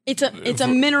 It's a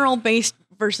mineral based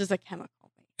versus a chemical.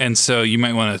 And so you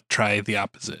might want to try the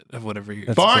opposite of whatever you're.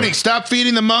 That's Barney, cool. stop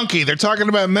feeding the monkey. They're talking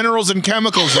about minerals and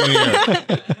chemicals in here.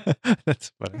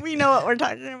 That's funny. We know what we're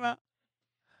talking about.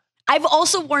 I've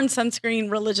also worn sunscreen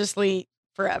religiously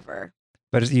forever.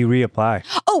 But you reapply.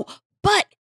 Oh, but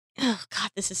oh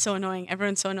god, this is so annoying.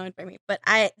 Everyone's so annoyed by me. But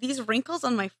these wrinkles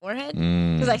on my forehead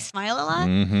because I smile a lot.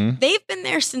 Mm-hmm. They've been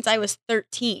there since I was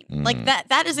 13. Like that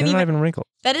isn't They're not even even wrinkled.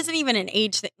 that isn't even an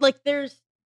age thing. Like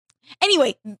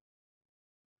anyway,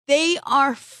 they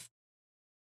are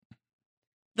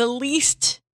the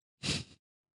least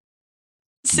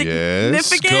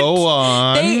significant. Yes, go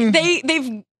on.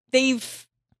 They've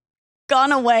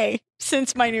gone away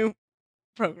since my new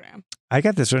program. I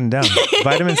got this written down.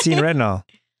 Vitamin C and retinol.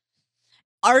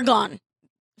 Argon,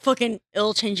 fucking,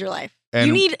 it'll change your life. And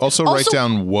you need also write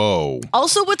down whoa.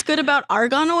 Also, what's good about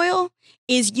argan oil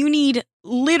is you need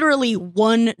literally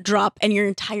one drop and your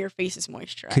entire face is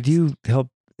moisturized. Could you help?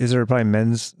 Is there probably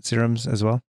men's serums as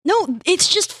well? No, it's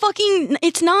just fucking.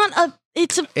 It's not a.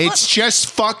 It's just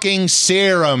fucking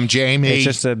serum, Jamie. It's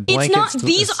just a blanket. It's not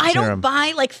these. I don't serum.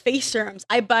 buy like face serums.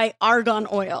 I buy argan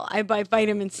oil. I buy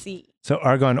vitamin C. So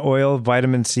argan oil,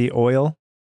 vitamin C oil,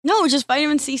 No, just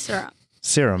vitamin C serum.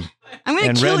 serum, I'm gonna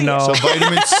and kill retinol. So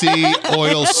vitamin C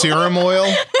oil, serum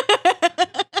oil.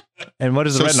 And what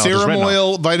is So the retinol? Just serum retinol.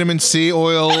 oil, vitamin C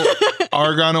oil,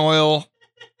 argan oil,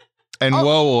 and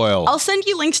whoa oil. I'll send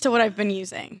you links to what I've been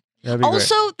using. That'd be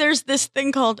Also, there's this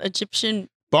thing called Egyptian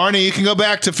Barney, you can go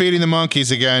back to feeding the monkeys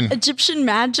again.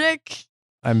 magic great.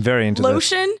 I'm very into this.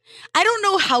 lotion. I don't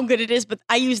know how good it is, but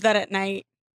I use that at night.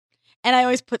 And I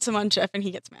always put some on Jeff and he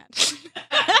gets mad.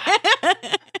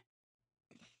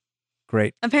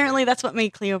 Great. Apparently that's what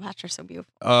made Cleopatra so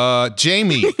beautiful.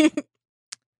 Jamie,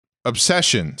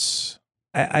 obsessions.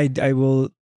 I will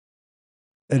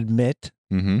admit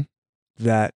Mm-hmm.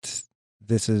 that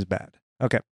this is bad.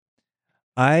 Okay.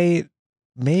 I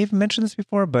may have mentioned this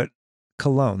before, but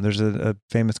cologne. There's a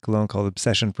famous cologne called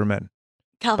Obsession for Men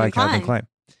by Calvin Klein.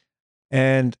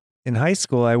 And in high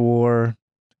school, I wore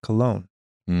cologne.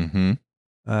 Mm-hmm.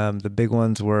 The big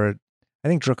ones were, I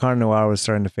think Dracar Noir was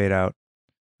starting to fade out.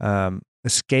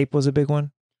 Escape was a big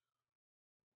one.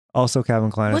 Also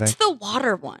Calvin Klein, I What's think. the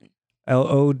water one?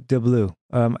 L'eau de bleu.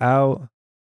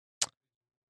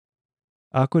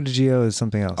 Aqua de Gio is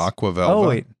something else. Aquavelva. Oh,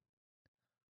 wait.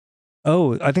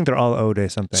 Oh, I think they're all Eau de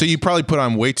something. So you probably put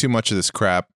on way too much of this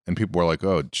crap, and people were like,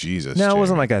 "Oh, Jesus." No, it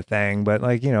wasn't Jamie. like a thing, but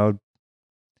like,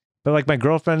 but like my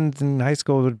girlfriends in high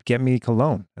school would get me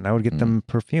cologne and I would get them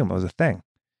perfume. It was a thing.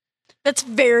 That's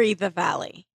very the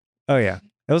Valley. Oh, yeah.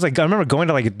 It was like, I remember going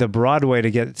to like the Broadway to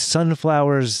get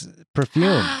Sunflowers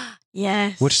perfume,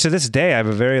 Yes. which to this day I have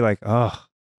a very like, oh,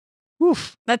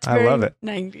 woof. That's I very love it.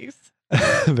 90s.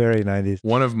 Very 90s.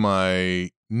 One of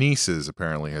my nieces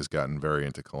apparently has gotten very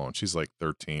into cologne. She's like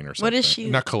 13 or something. What is she-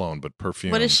 Not cologne, but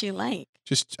perfume. What is she like?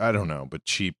 Just, I don't know, but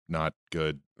cheap, not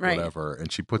good, Right. whatever.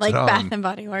 And she puts Like it on. Bath and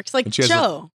Body Works. Like And she has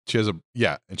Joe. She has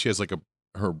and she has like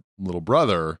her little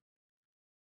brother,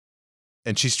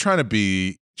 and she's 13.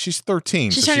 She's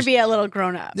so trying to be a little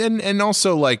grown up. and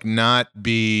also like not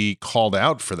be called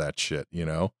out for that shit,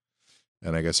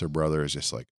 And I guess her brother is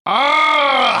just like,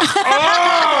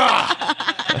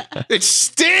 it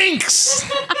stinks.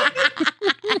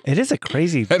 It is a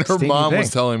crazy And her stinky mom thing.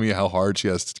 was telling me how hard she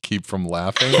has to keep from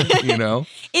laughing,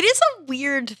 It is a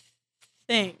weird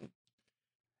thing.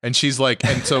 And she's like,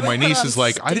 and so my niece is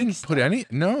like, I didn't Stinks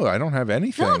put no, I don't have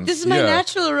anything. No, this is my Yeah.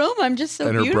 natural aroma. I'm just so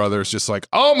And her beautiful. brother's just like,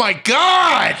 oh my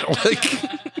God. Like,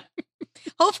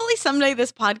 Hopefully someday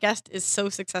this podcast is so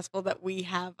successful that we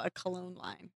have a cologne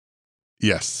line.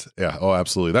 yes. Yeah. Oh,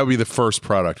 absolutely. That would be the first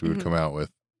product we would come out with.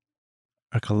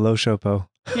 A Coloshopo.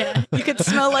 Yeah, you could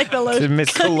smell like the lotion.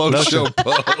 Miss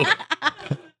Coloshopo.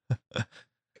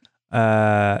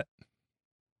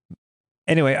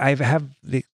 Anyway, I have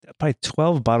probably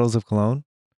 12 bottles of cologne.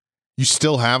 You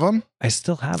still have them I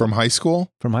still have from them high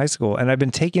school? from high school, and I've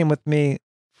been taking them with me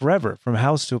forever, from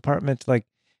house to apartment. Like,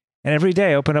 and every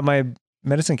day I open up my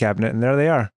medicine cabinet, and there they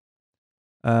are.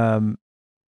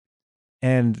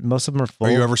 And most of them are full.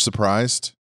 Are you ever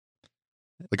surprised?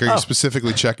 Like, are you Oh.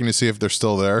 specifically checking to see if they're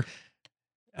still there?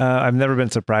 I've never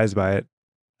been surprised by it.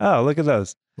 Oh, look at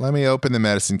those! Let me open the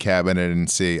medicine cabinet and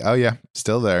see. Oh yeah,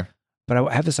 still there. But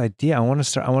I have this idea. I want to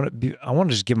start. I want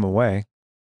to just give them away.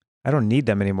 I don't need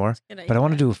them anymore. Good But I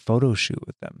want to idea. do a photo shoot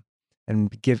with them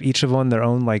and give each of them their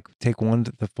own, like take one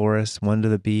to the forest, one to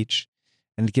the beach,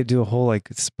 and do a whole like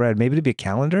spread, maybe to be a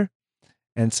calendar.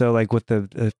 And so like with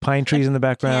the pine trees in the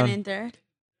background. Calendar.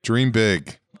 Dream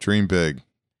big. Dream big.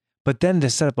 But then to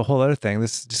set up a whole other thing,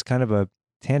 this is just kind of a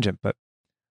tangent, but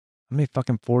I'm gonna be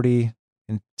fucking 40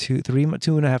 in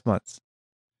 2.5 months.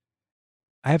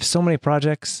 I have so many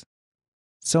projects,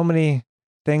 so many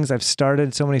things I've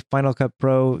started, so many Final Cut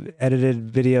Pro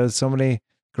edited videos, so many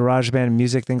GarageBand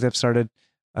music things I've started,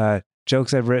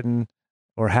 jokes I've written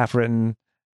or half written,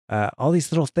 all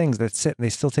these little things that sit and they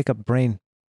still take up brain,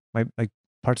 my like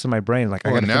parts of my brain. Like I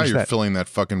Well, gotta and now finish you're that. filling that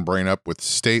fucking brain up with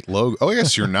state logo. Oh, I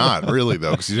guess you're not really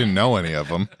though, because you didn't know any of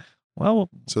them. Well,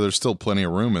 So there's still plenty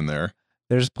of room in there.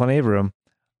 there's plenty of room,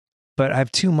 but I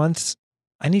have 2 months.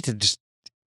 I need to just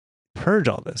purge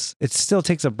all this. It still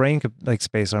takes a brain like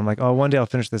space. So I'm like, oh, one day I'll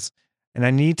finish this, and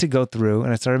I need to go through.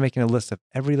 And I started making a list of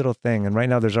every little thing. And right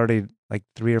now there's already like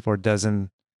 3 or 4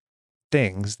 dozen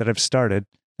things that I've started.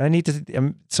 And I need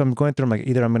to. So I'm going through. I'm like,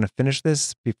 either I'm going to finish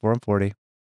this before I'm 40,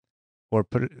 or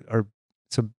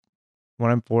so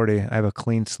when I'm 40, I have a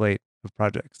clean slate of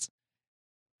projects.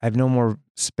 I have no more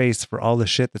space for all the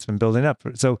shit that's been building up.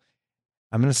 So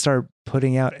I'm going to start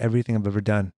putting out everything I've ever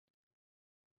done.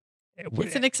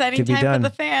 It's an exciting to be time for done. the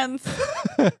fans.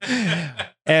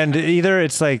 And either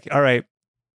it's like, all right,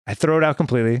 I throw it out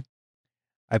completely.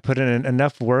 I put in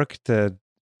enough work to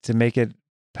make it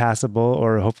passable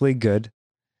or hopefully good,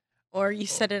 Or you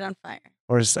set it on fire.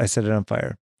 or I set it on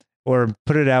fire, or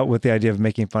put it out with the idea of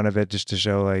making fun of it just to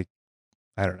show, like,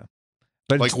 I don't know.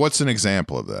 But Like, what's an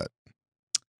example of that?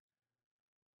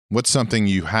 What's something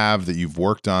you have that you've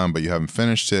worked on, but you haven't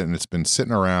finished it, and it's been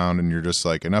sitting around, and you're just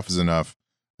like, enough is enough.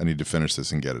 I need to finish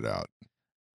this and get it out.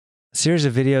 a series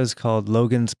of videos called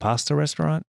Logan's Pasta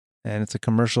Restaurant, and it's a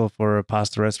commercial for a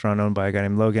pasta restaurant owned by a guy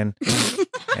named Logan.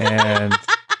 And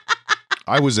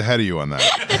I was ahead of you on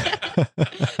that.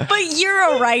 But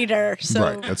you're a writer, so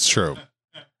Right, that's true.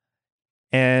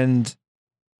 And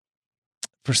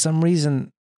for some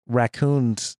reason,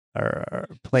 raccoons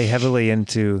play heavily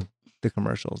into the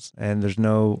commercials, and there's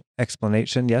no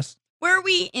explanation. Yes, where are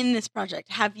we in this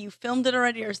project? Have you filmed it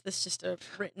already, or is this just a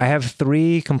written? I have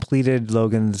 3 completed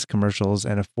Logan's commercials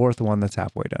and a 4th one that's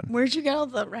halfway done. Where'd you get all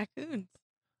the raccoons?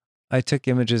 I took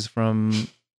images from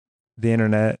the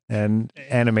internet and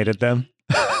animated them.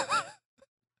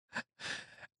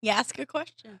 You ask a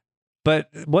question. But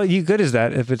what good is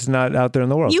that if it's not out there in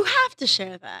the world? You have to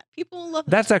share that. People love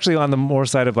that. That's actually on the more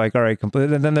side of like, all right,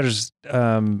 complete. And then there's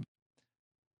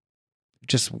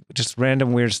just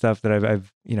random weird stuff that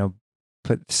I've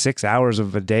put 6 hours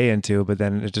of a day into, but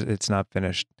then it's not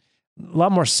finished. A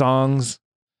lot more songs,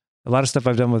 a lot of stuff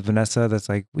I've done with Vanessa. That's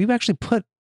like, we've actually put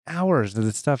hours of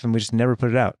this stuff and we just never put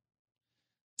it out.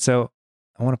 So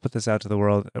I want to put this out to the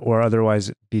world, or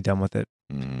otherwise be done with it.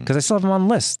 Because I still have them on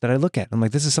lists that I look at. I'm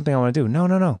like, this is something I want to do.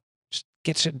 No. Just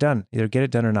get shit done. Either get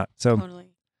it done or not. So Totally.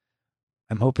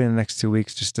 I'm hoping in the next 2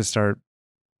 weeks just to start.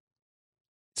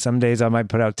 Some days I might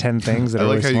put out 10 things that I are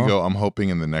like really how small. you go, I'm hoping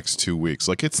in the next 2 weeks.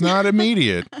 Like, it's not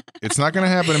immediate. It's not going to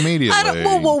happen immediately. I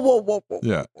don't, whoa.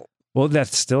 Yeah. Well,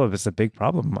 it's a big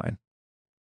problem of mine.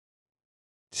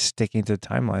 Sticking to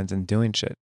timelines and doing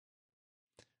shit.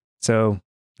 So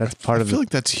that's part I of feel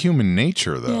like that's human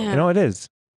nature, though. Yeah. You know, it is.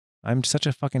 I'm such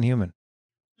a fucking human.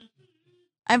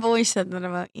 I've always said that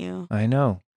about you. I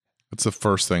know. That's the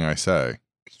first thing I say.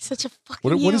 He's such a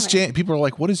fucking What is human. People are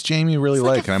like, what is Jamie really He's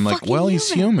like like? a And I'm like, fucking well, he's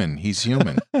human. human. He's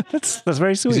human. that's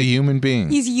very sweet. He's a human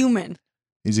being. He's human.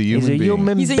 He's a human being.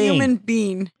 human He's a being. human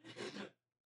being.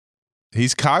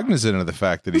 He's cognizant of the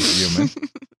fact that he's human.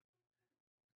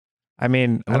 I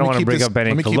mean, I Let don't me want to keep bring this- up any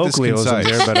let me keep this colloquialisms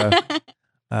concise. here,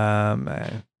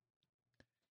 but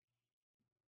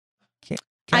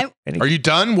Are you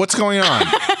done? What's going on?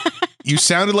 You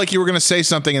sounded like you were going to say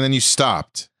something and then you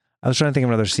stopped. I was trying to think of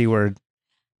another C word.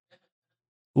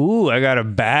 Ooh, I got a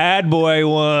bad boy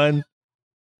one.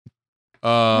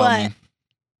 What?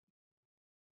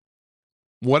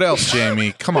 What else,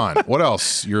 Jamie? Come on. What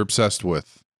else you're obsessed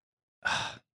with?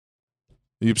 Are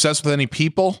you obsessed with any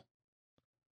people?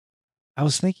 I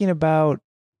was thinking about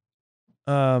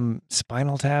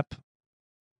Spinal Tap,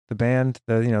 the band.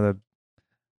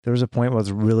 There was a point where I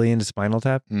was really into Spinal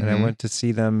Tap, and I Mhm. went to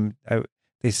see them.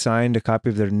 They signed a copy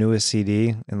of their newest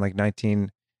CD in like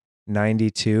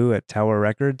 1992 at Tower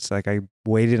Records. Like I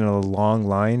waited in a long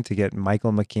line to get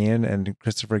Michael McKean and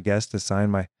Christopher Guest to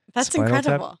sign my That's Spinal Tap.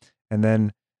 incredible. And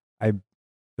then it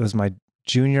was my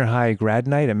junior high grad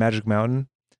night at Magic Mountain,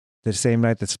 the same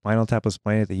night that Spinal Tap was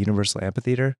playing at the Universal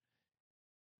Amphitheater.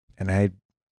 And I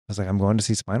was like, I'm going to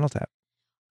see Spinal Tap.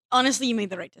 honestly, you made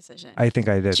the right decision. I think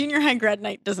I did. Junior high grad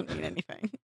night doesn't mean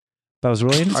anything. But I was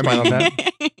really into Spinal Tap.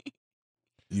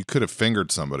 You could have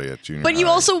fingered somebody at junior But high. you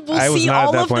also will I was see not at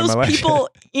all that of point in those my life. people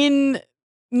in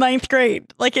ninth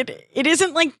grade. Like it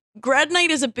isn't like grad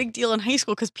night is a big deal in high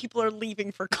school because people are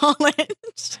leaving for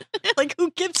college. Like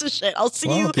who gives a shit? I'll see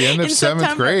you at the end of in 7th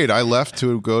September. grade, I left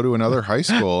to go to another high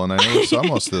school, and I never saw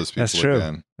most of those people That's true.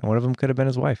 again. And one of them could have been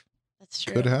his wife. That's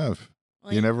true. Could have.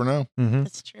 Well, You never know. Mm-hmm.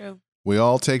 That's true. We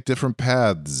all take different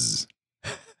paths.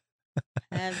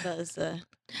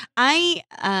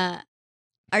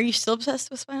 Are you still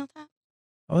obsessed with Spinal Tap?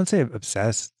 I wouldn't say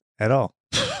obsessed at all,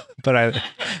 but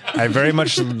I very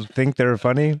much think they're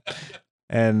funny,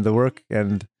 and the work,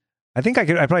 and I think I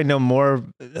probably know more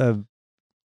of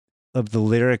the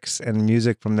lyrics and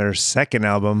music from their second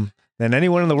album than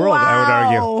anyone in the world. I would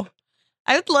argue Wow.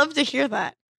 I would love to hear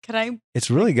that. Could I it's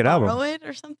a really good borrow album. it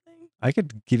or something? I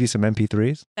could give you some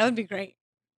MP3s. That would be great.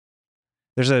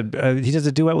 There's he does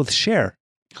a duet with Cher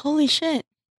Holy shit.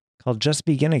 called "Just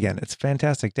Begin Again." It's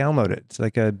fantastic. Download it. It's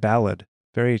like a ballad,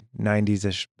 very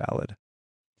 90s-ish ballad.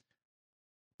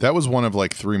 That was one of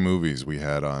like 3 movies we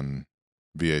had on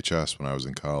VHS when I was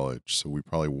in college. So we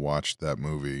probably watched that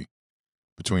movie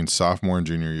between sophomore and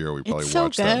junior year. We probably It's so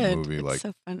watched good. that movie It's like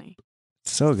so funny.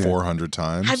 It's so good. 400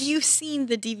 times. Have you seen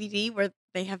the DVD where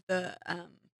they have the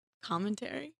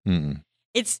commentary? Mm-mm.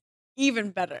 It's even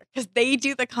better because they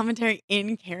do the commentary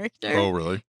in character. Oh,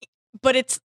 really? But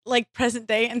it's like present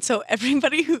day, and so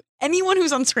anyone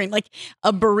who's on screen, like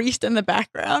a barista in the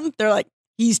background, they're like,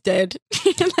 he's dead.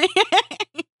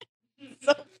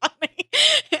 So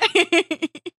funny.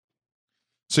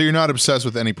 So you're not obsessed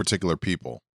with any particular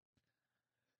people?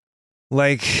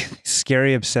 Like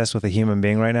scary obsessed with a human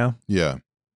being right now. Yeah.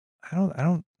 I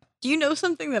don't. Do you know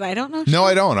something that I don't know? No,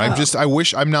 I don't. Oh. I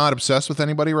wish I'm not obsessed with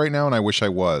anybody right now, and I wish I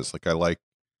was.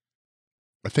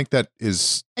 I think that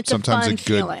is It's a sometimes fun a good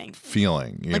feeling.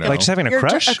 feeling, you Like know? Like just having a You're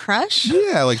crush. A crush?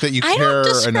 Yeah, like that you I care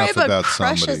don't describe enough a about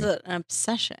crush somebody. as an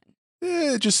obsession.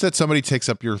 Just that somebody takes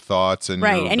up your thoughts and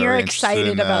Right, you're and you're very interested excited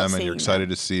in about them, and seeing you're excited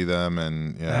to see them,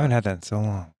 and I haven't had that in so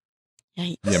long.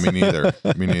 Yikes. yeah, me neither.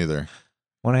 Me neither.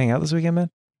 Want to hang out this weekend, man?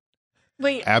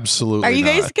 Wait, Absolutely. are you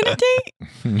guys not. gonna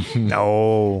date?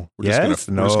 No. We're just Yes.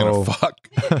 gonna, we're just No. gonna fuck.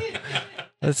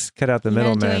 Let's cut out the You gotta do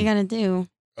what middleman. you gotta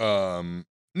do.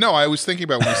 No, I was thinking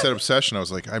about when you said obsession. I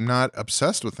was like, I'm not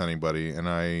obsessed with anybody, and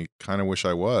I kind of wish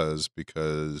I was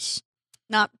because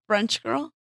Not brunch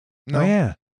girl. no, Oh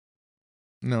yeah.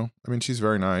 no. I mean, she's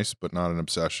very nice, but not an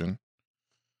obsession.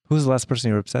 Who's the last person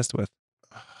you were obsessed with?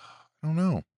 I don't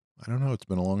know. It's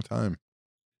been a long time.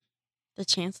 The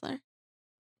Chancellor.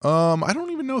 I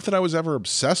don't even know that I was ever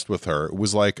obsessed with her. It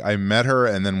was like I met her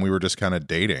and then we were just kind of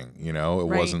dating, you know? It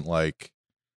Right. wasn't like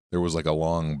there was like a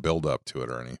long build up to it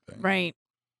or anything. Right.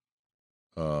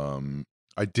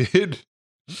 I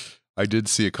did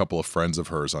see a couple of friends of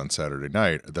hers on Saturday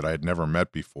night that I had never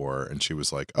met before, and she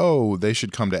was like, "Oh, they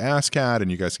should come to ASCAT and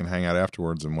you guys can hang out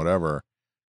afterwards and whatever."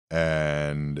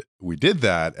 And we did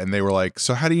that, and they were like,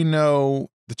 "So how do you know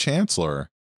the Chancellor?"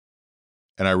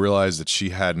 And I realized that she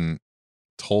hadn't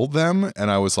told them, and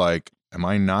I was like, am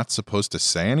I not supposed to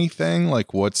say anything?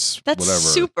 Like, what's That's whatever?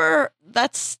 super.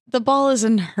 That's the ball is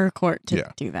in her court to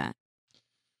Yeah. do that.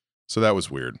 So that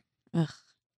was weird. Ugh.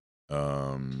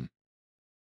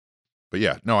 But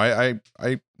yeah, no, I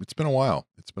it's been a while.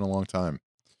 It's been a long time.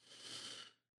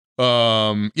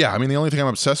 Yeah, I mean, the only thing I'm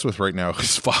obsessed with right now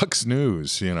is Fox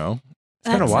News, you know? It's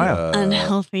been a That's while. an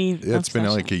unhealthy. It's been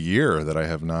like a obsession. year that I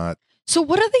have not. So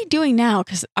what are they doing now?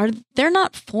 Because they're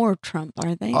not for Trump,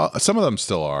 are they? Some of them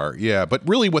still are, yeah. But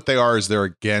really, what they are is they're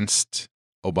against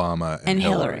Obama and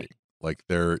Hillary. Like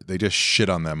they just shit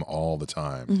on them all the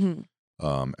time.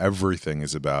 Mhm. Everything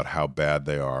is about how bad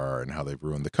they are and how they've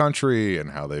ruined the country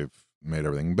and how they've made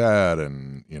everything bad,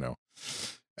 and you know,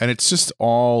 and it's just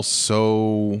all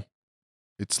so.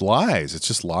 It's lies. It's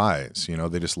just lies. You know,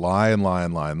 they just lie and lie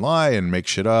and lie and lie and make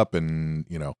shit up, and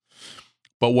you know.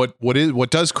 But what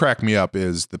does crack me up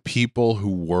is the people who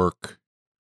work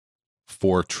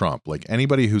for Trump, like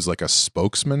anybody who's like a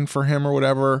spokesman for him or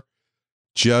whatever,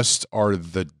 just are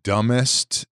the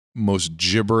dumbest, most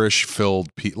gibberish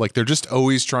filled people. Like they're just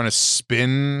always trying to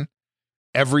spin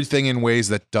everything in ways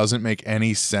that doesn't make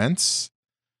any sense.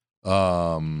 You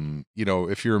know,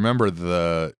 if you remember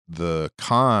the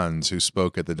Khans who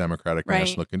spoke at the Democratic Right.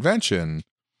 National Convention,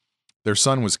 their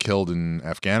son was killed in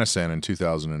Afghanistan in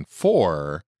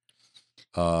 2004.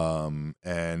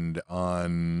 And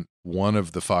on one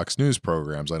of the Fox News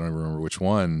programs, I don't even remember which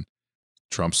one,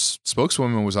 Trump's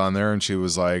spokeswoman was on there and she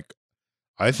was like,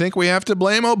 I think we have to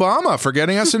blame Obama for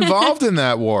getting us involved in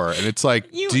that war. And it's like,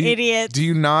 You idiot. Do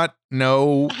you not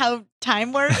know how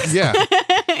time works? Yeah.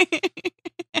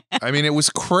 I mean, it was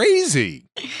crazy.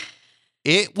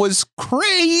 It was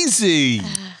crazy.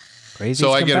 Crazy.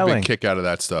 So I get a big kick out of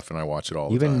that stuff, and I watch it all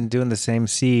the You've time. been doing the same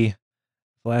C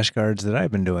flashcards that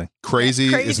I've been doing. Crazy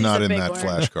is Crazy's not a in big that word.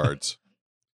 flashcards.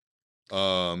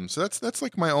 So that's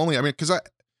like my only. I mean, because I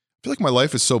feel like my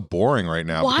life is so boring right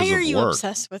now. Why because are of you work.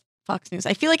 obsessed with Fox News?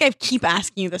 I feel like I keep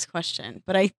asking you this question,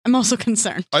 but I'm also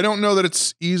concerned. I don't know that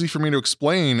it's easy for me to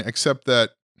explain, except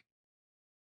that,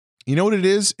 you know what it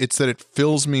is? It's that it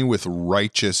fills me with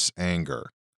righteous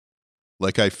anger.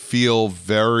 Like I feel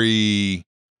very,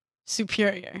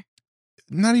 Superior.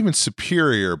 not even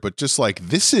superior, but just like,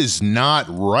 this is not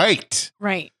right.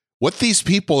 Right. What these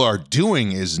people are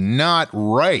doing is not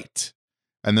right.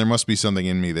 And there must be something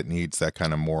in me that needs that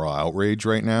kind of moral outrage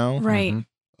right now. Right. Mhm.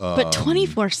 But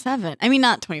 24/7. I mean,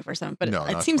 not 24/7, but no,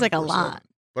 it not seems like a 24/7. lot.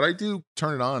 But I do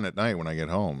turn it on at night when I get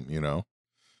home, you know?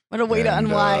 What a way to And,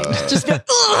 unwind. Just go,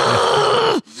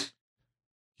 "Ugh!"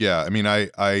 Yeah, I mean,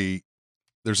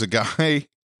 there's a guy,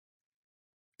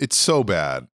 it's so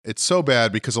bad. It's so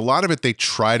bad because a lot of it, they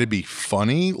try to be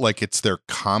funny, like it's their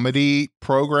comedy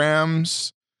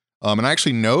programs. And I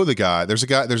actually know the guy. There's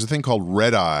a thing called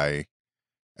Red Eye,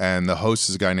 and the host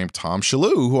is a guy named Tom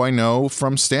Shalhoub, who I know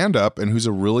from stand-up and who's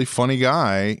a really funny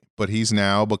guy, but he's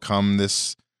now become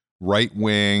this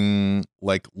right-wing,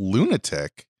 like,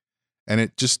 lunatic. And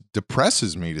it just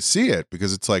depresses me to see it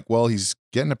because it's like, well, he's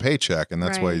getting a paycheck and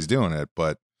that's why Right. he's doing it.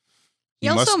 But He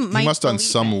also might must on believe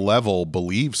some it. level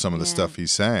believe some of the Yeah. stuff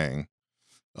he's saying.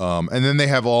 And then they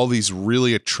have all these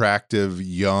really attractive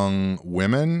young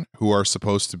women who are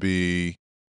supposed to be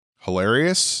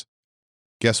hilarious.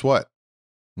 Guess what?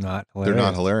 Not hilarious. They're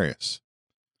not hilarious.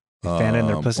 They fanning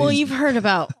their pussies. Well, you've heard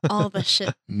about all the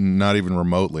shit. Not even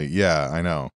remotely. Yeah, I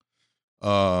know.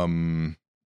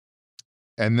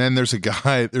 And then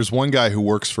there's one guy who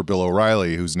works for Bill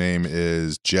O'Reilly whose name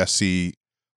is Jesse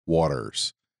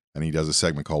Waters. And he does a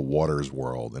segment called Waters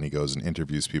World. And he goes and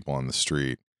interviews people on the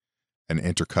street and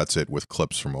intercuts it with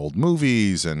clips from old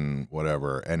movies and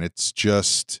whatever. And it's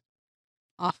just,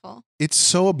 Awful. it's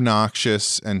so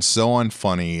obnoxious and so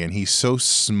unfunny. And he's so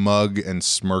smug and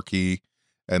smirky.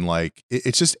 And like,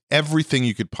 it's just everything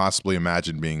you could possibly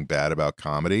imagine being bad about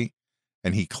comedy.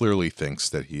 And he clearly thinks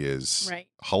that he is Right.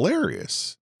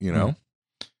 hilarious, you know?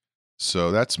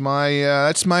 So that's my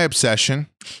obsession.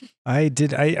 I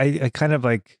kind of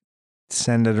like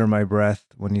send under my breath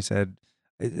when you said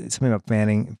something about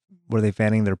fanning. Were they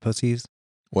fanning their pussies?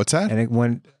 What's that? And it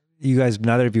went, you guys,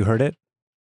 neither of you heard it,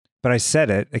 but I said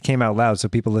it. It came out loud, so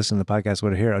people listening to the podcast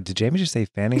would hear. Oh, did Jamie just say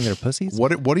fanning their pussies?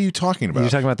 What are you talking about? You're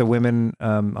talking about the women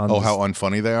on how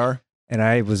unfunny they are? and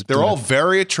I was They're doing all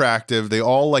very attractive. They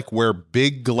all like wear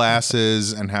big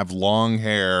glasses and have long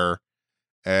hair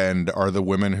and are the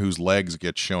women whose legs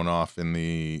get shown off in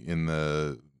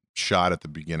the shot at the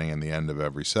beginning and the end of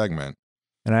every segment.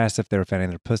 and I asked if they were fanning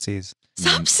their pussies,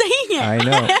 Stop saying it. I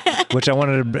know. which I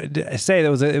wanted to say.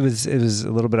 That was it was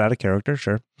a little bit out of character,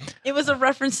 sure. It was a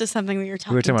reference to something we were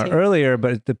talking, We were talking about to. earlier,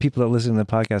 but the people that listen to the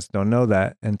podcast don't know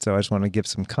that, and so I just want to give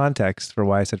some context for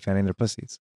why I said fanning their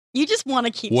pussies. You just want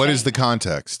to keep What saying is the it.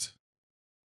 context?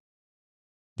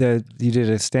 You did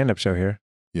a stand-up show here,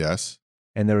 Yes,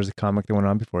 and there was a comic that went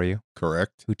on before you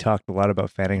correct. who talked a lot about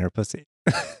fanning her pussy.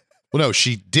 Well, no,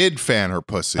 she did fan her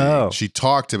pussy. Oh. She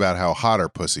talked about how hot her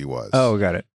pussy was. Oh,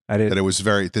 got it. I did. That it was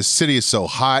this city is so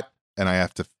hot and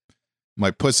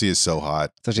my pussy is so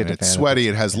hot. So she had and to it's fan her sweaty. pussy.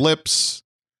 It has lips.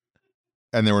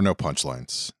 And there were no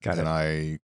punchlines. Got and it.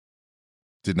 I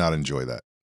did not enjoy that.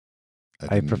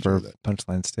 I didn't prefer enjoy that.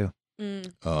 punchlines too.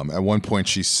 Mm. At one point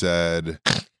she said,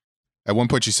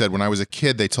 when I was a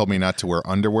kid, they told me not to wear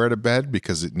underwear to bed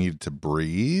because it needed to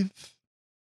breathe.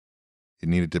 It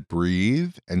needed to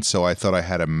breathe. And so I thought I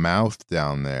had a mouth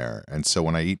down there. And so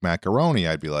when I eat macaroni,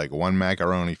 I'd be like, one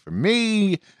macaroni for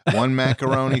me, one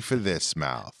macaroni for this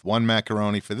mouth, one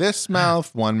macaroni for this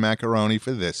mouth, one macaroni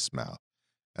for this mouth.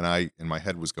 And I, in my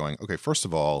head, was going, okay, first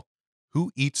of all, who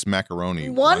eats macaroni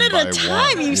One at by a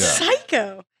time, one? you Yeah.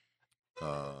 psycho.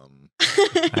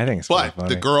 I think it's really But funny.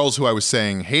 the girls who I was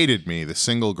saying hated me, the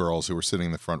single girls who were sitting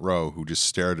in the front row who just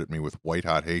stared at me with white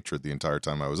hot hatred the entire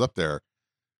time I was up there.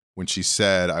 When she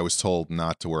said I was told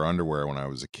not to wear underwear when I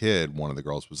was a kid, one of the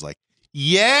girls was like,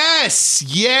 yes,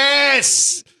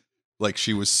 yes. Like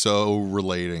she was so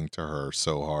relating to her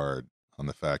so hard on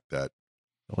the fact that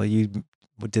Well, you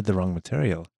did the wrong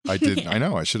material. I did. I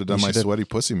know I should have done You my should've- sweaty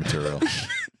pussy material.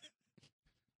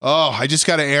 Oh, I just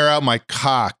got to air out my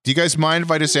cock. Do you guys mind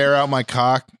if I just air out my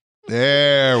cock?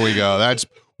 There we go.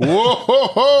 Whoa, ho,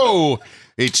 ho.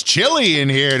 It's chilly in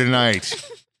here tonight.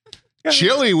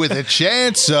 Chilly with a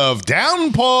chance of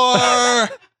downpour.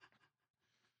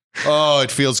 Oh, it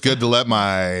feels good to let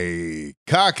my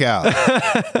cock out.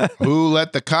 Who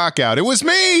let the cock out? It was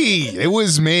me. It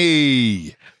was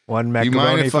me. One Do you mind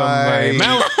macaroni if from I- my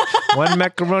mouth. One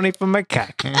macaroni from my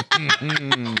cock.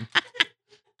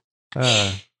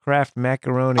 Kraft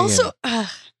macaroni. Also,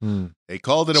 They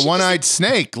called it a one-eyed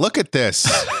snake. Look at this.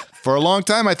 For a long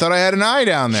time, I thought I had an eye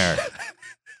down there.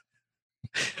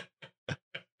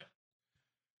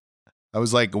 I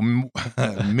was like,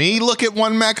 me look at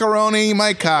one macaroni,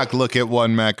 my cock look at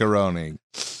one macaroni.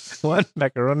 One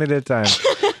macaroni at a time.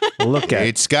 Look at it.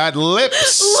 It's got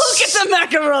lips. look at the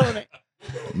macaroni.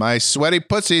 My sweaty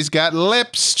pussy's got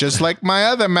lips, just like my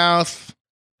other mouth.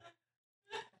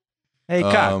 Hey,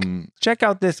 cock. Check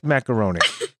out this macaroni.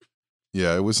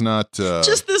 Yeah, it was not.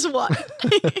 Just this one.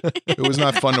 It was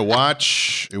not fun to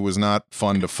watch. It was not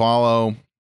fun to follow.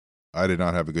 I did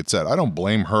not have a good set. I don't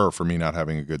blame her for me not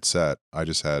having a good set. I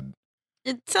just had.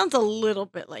 It sounds a little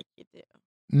bit like you do.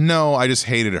 No, I just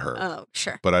hated her. Oh,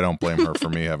 sure. But I don't blame her for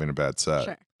me having a bad set.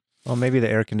 Sure. Well, maybe the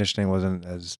air conditioning wasn't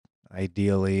as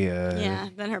ideally. Yeah,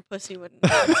 then her pussy wouldn't be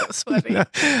so sweaty. Our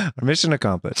mission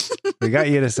accomplished. We got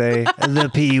you to say the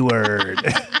P word.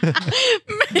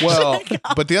 Well,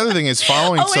 but the other thing is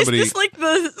following somebody. Is this like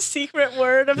the secret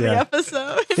word of the Yeah.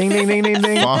 episode? Ding, ding, ding, ding,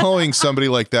 ding. Following somebody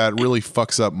like that really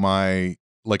fucks up my.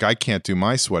 Like, I can't do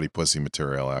my sweaty pussy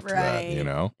material after that, you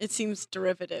know? It seems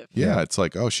derivative. Yeah, it's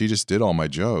like, oh, she just did all my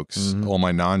jokes. Mhm. All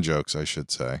my non-jokes, I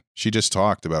should say. She just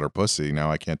talked about her pussy.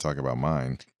 Now I can't talk about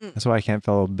mine. That's why I can't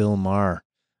follow Bill Maher.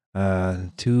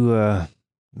 Too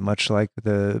much like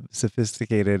the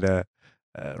sophisticated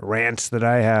rants that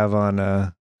I have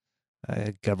on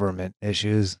government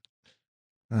issues.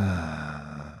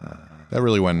 That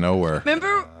really went nowhere.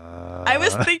 Remember, I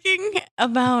was thinking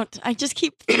about, I just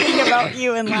keep thinking about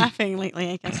you and laughing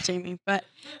lately, I guess, Jamie. But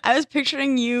I was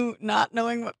picturing you not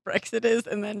knowing what Brexit is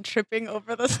and then tripping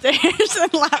over the stairs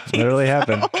and laughing. Literally so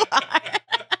happened. hard.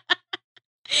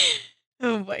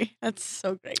 Oh boy, that's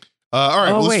so great. All right,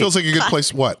 Oh, well, this wait. feels like a good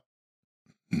place. What?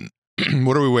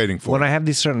 What are we waiting for? When I have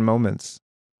these certain moments,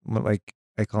 like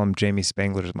I call them Jamie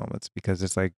Spangler's moments, because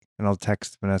it's like, and I'll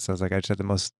text Vanessa, I was like, I just had the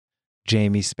most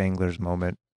Jamie Spangler's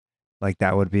moment. Like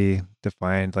that would be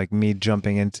defined, like me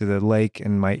jumping into the lake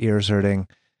and my ears hurting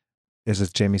is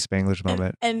this Jamie Spangler's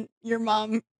moment. And your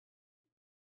mom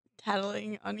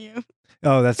tattling on you.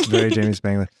 Oh, that's very Jamie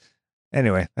Spangler.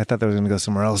 Anyway, I thought that was going to go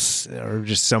somewhere else or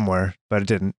just somewhere, but it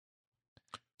didn't.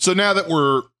 So now that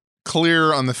we're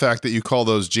clear on the fact that you call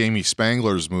those Jamie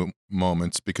Spangler's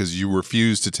moments because you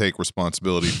refuse to take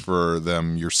responsibility for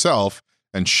them yourself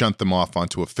and shunt them off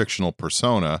onto a fictional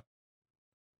persona,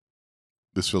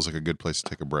 this feels like a good place to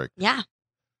take a break. Yeah.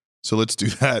 So let's do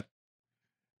that.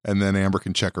 And then Amber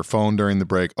can check her phone during the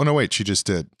break. Oh, no, wait, she just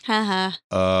did.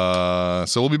 Haha.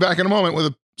 So we'll be back in a moment with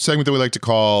a segment that we like to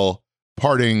call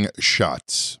Parting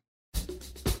Shots.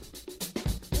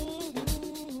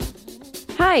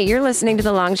 Hi, you're listening to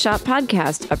the Long Shot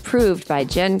Podcast, approved by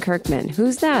Jen Kirkman.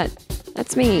 Who's that?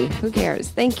 That's me. Who cares?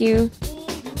 Thank you.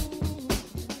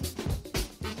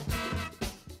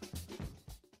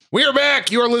 We are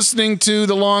back. You are listening to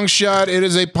The Long Shot. It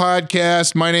is a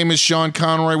podcast. My name is Sean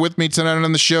Conroy. With me tonight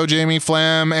on the show, Jamie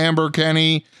Flam, Amber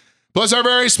Kenny, plus our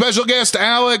very special guest,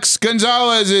 Alex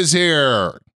Gonzalez is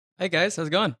here. Hey guys, how's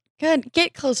it going? Good.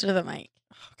 Get closer to the mic.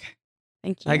 Okay.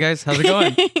 Thank you. Hi guys, how's it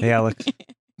going? Hey, Alex.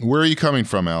 Where are you coming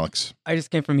from, Alex? I just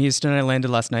came from Houston. I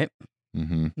landed last night.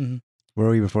 Mm-hmm. Where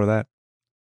were you before that?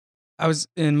 I was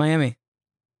in Miami,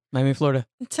 Florida.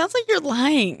 It sounds like you're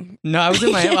lying. No, I was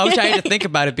in Miami. I was trying to think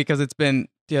about it because it's been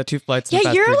 2 flights. In the Yeah,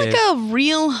 past you're 3 like days. a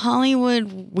real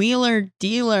Hollywood wheeler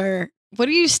dealer. What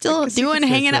are you still guess you doing could say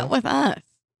hanging so. out with us?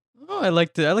 Oh, I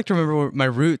like to remember my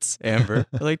roots, Amber.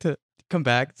 I like to come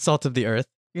back, salt of the earth.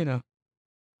 You know.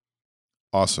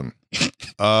 Awesome.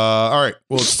 All right.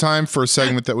 Well, it's time for a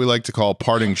segment that we like to call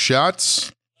Parting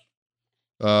Shots.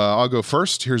 I'll go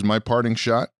first. Here's my parting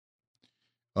shot.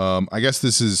 I guess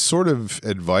this is sort of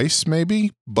advice,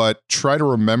 maybe, but try to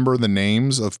remember the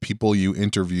names of people you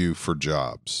interview for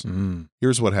jobs.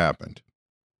 Here's what happened.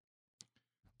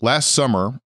 Last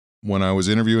summer, when I was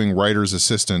interviewing writer's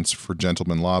assistants for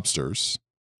Gentleman Lobsters,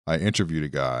 I interviewed a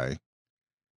guy,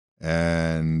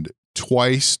 and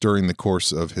twice during the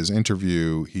course of his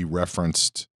interview, he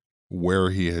referenced where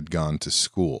he had gone to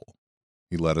school.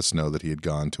 He let us know that he had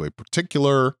gone to a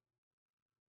particular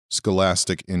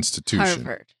scholastic institution.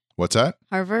 Harvard. What's that?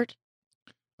 Harvard?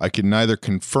 I can neither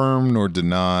confirm nor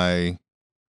deny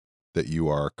that you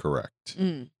are correct.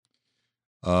 Mm.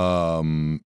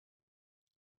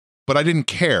 but I didn't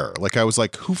care. Like I was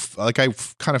like, I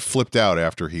kind of flipped out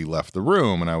after he left the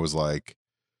room, and I was like,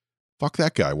 fuck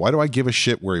that guy. Why do I give a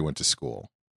shit where he went to school?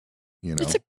 You know,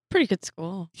 It's a pretty good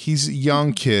school. he's a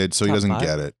young kid, so he Top doesn't 5.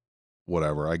 get it.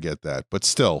 Whatever, I get that. But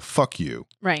still, fuck you.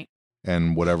 Right.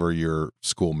 And whatever your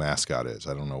school mascot is.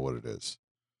 I don't know what it is.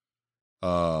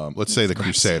 Let's say the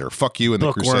Crusader. Fuck you and the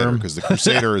Bookworm. Crusader, because the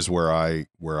Crusader is where I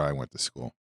went to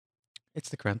school. It's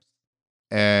the Crimps.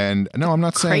 And no, I'm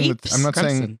not saying that, Crepes?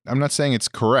 I'm not saying it's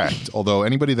correct. Although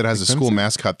anybody that has The a school Crimson?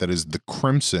 mascot that is the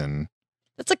Crimson,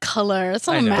 That's a color. That's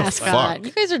not I a know. mascot. Fuck.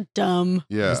 You guys are dumb.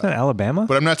 yeah. Isn't that Alabama?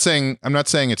 But I'm not saying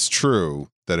it's true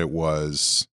that it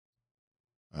was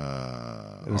It was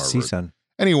Harvard. CSUN.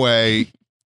 Anyway,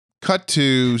 cut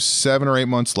to 7 or 8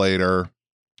 months later.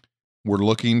 We're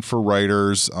looking for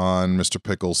writers on Mr.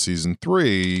 Pickles season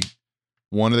 3.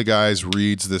 One of the guys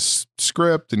reads this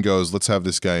script and goes, let's have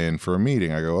this guy in for a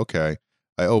meeting. I go, okay.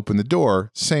 I open the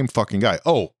door, same fucking guy.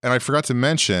 Oh, and I forgot to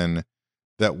mention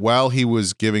that while he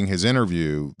was giving his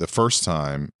interview the first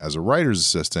time as a writer's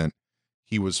assistant,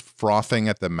 he was frothing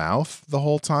at the mouth the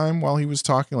whole time while he was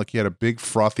talking. Like he had a big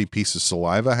frothy piece of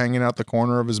saliva hanging out the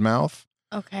corner of his mouth.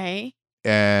 Okay.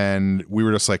 And we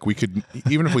were just like, we could,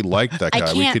 even if we liked that I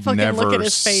guy, we can't could fucking look never at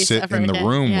his face sit ever in the again.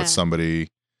 room Yeah. with somebody.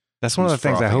 That's one of the Who's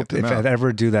things I frothing hope at the if mouth. I'd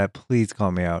ever do that, please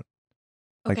call me out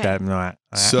like Okay. that. No,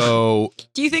 So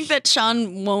Do you think that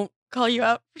Sean won't call you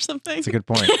out for something? that's a good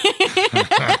point.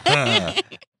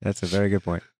 That's a very good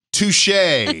point. touche.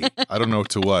 I don't know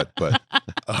to what,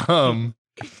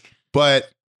 but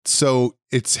so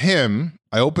it's him.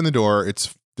 I open the door.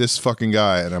 It's this fucking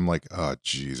guy. And I'm like, oh,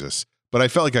 Jesus. But I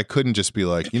felt like I couldn't just be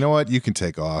like, you know what? You can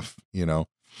take off, you know?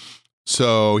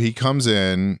 So he comes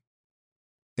in,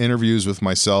 interviews with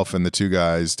myself and the two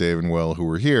guys, Dave and Will, who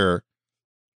were here.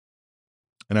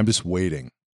 And I'm just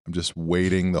waiting. I'm just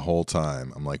waiting the whole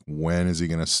time. I'm like, when is he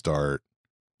going to start?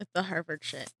 With the Harvard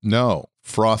shit. No,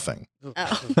 frothing.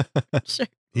 Oh, sure.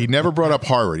 He never brought up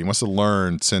Harvard. He must have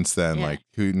learned since then, Yeah. like,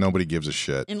 nobody gives a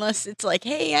shit. Unless it's like,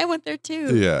 hey, I went there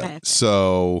too. Yeah. kind of thing.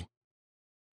 So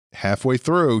halfway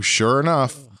through, sure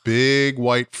enough, big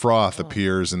white froth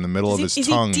appears in the middle Is of he- his is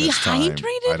he tongue this time.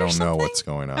 dehydrated I or don't know something? what's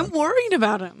going I'm on. worried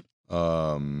about him.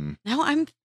 Now I'm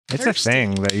It's a thirsty.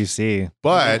 thing that you see.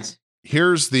 But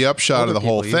here's the upshot Older of the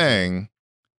whole people use it. thing.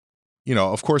 You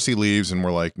know, of course he leaves and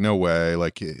we're like, no way.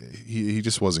 Like he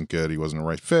just wasn't good. He wasn't a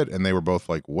right fit. And they were both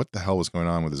like, what the hell was going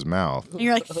on with his mouth? And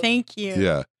you're like, thank you.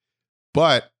 Yeah.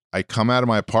 But I come out of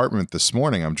my apartment this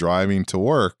morning. I'm driving to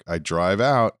work. I drive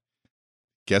out.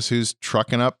 Guess who's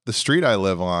trucking up the street I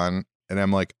live on? And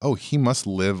I'm like, oh, he must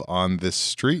live on this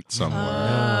street somewhere.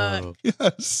 No.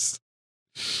 Yes.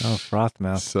 Oh, froth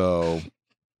mouth.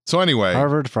 So anyway,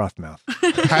 Harvard froth mouth.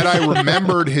 had I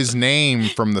remembered his name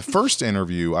from the first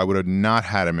interview, I would have not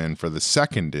had him in for the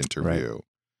second interview.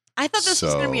 I thought this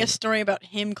was going to be a So- story about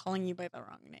him calling you by the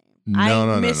wrong name.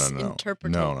 No.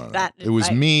 misinterpreted that. It was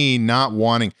advice. me not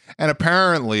wanting, and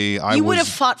apparently You would have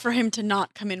fought for him to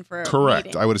not come in for a correct.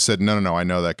 meeting. I would have said, no, I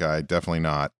know that guy, definitely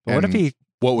not. But what if And he?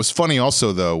 what was funny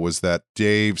also though was that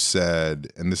Dave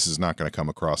said, and this is not going to come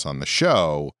across on the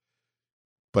show,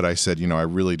 but I said, I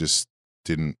really just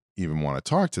didn't even want to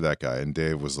talk to that guy, and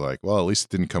Dave was like, well, at least it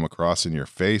didn't come across in your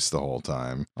face the whole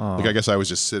time. Oh, Like I guess I was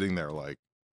just sitting there like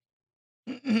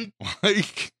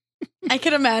I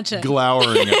could imagine.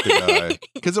 glowering at the guy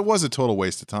because it was a total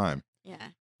waste of time. Yeah.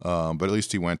 But at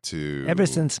least he went to ever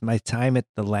since my time at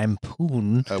the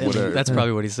Lampoon. whatever, That's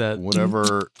probably what he said.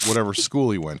 whatever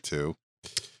school he went to.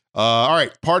 All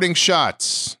right, parting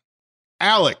shots.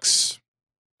 Alex.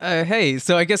 Hey,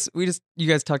 so I guess you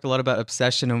guys talked a lot about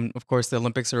obsession, and of course the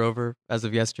Olympics are over as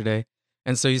of yesterday,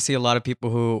 and so you see a lot of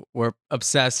people who were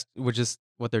obsessed with just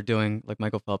what they're doing, like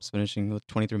Michael Phelps finishing with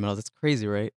 23 medals. That's crazy,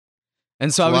 right?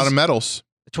 And so A lot of medals.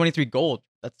 23 gold.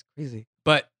 That's crazy.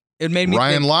 But it made me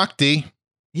Ryan think, Lochte.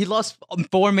 he lost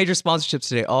 4 major sponsorships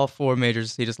today. All 4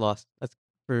 majors he just lost. That's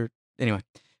for anyway.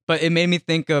 But it made me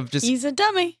think of just He's a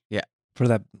dummy. For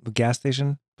that gas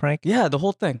station prank? yeah, the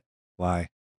whole thing. Why?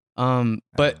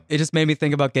 But it just made me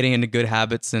think about getting into good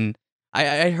habits, and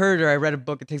I heard or I read a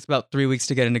book. It takes about 3 weeks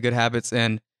to get into good habits,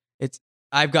 and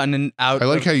I've gotten out. I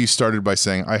like of, how you started by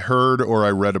saying, I heard or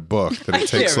I read a book that I it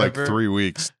takes can't like remember. 3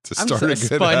 weeks to I'm start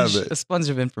just a good habit. a sponge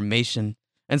of information,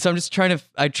 and so I'm just trying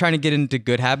to get into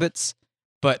good habits,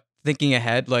 but thinking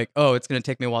ahead, like, oh, it's going to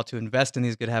take me a while to invest in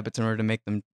these good habits in order to make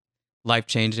them life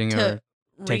changing To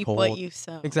or take reap what hold. you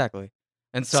sow. Exactly.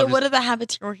 And so, So I'm what just- are the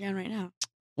habits you're working on right now?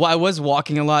 well, I was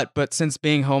walking a lot, but since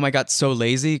being home, I got so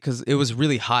lazy because it was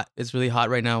really hot. It's really hot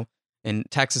right now. in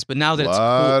Texas. But now that A it's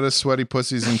lot of sweaty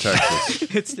pussies in Texas.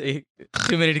 cool, it's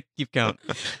too many to keep count.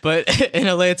 But in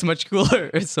LA, it's much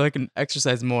cooler, so I can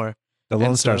exercise more. The Lone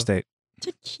And Star so- State.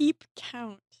 To keep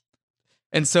count.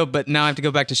 And so, but now I have to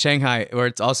go back to Shanghai, where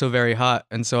it's also very hot.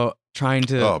 And so, trying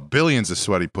to Oh, billions of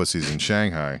sweaty pussies in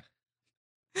Shanghai.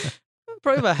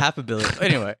 probably about 500 million.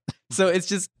 Anyway, so it's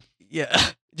just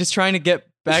just trying to get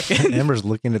back in. Amber's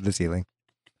looking at the ceiling,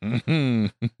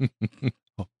 Mhm.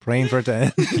 praying for it to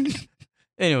end.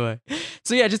 Anyway,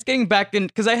 so yeah, just getting back in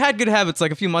because I had good habits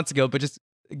like a few months ago, but just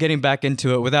getting back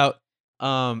into it without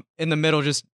in the middle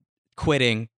just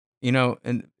quitting,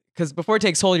 and because before it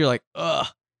takes hold, you're like, ugh,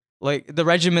 like the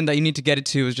regimen that you need to get it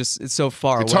to is just it's so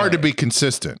far It's away. hard to be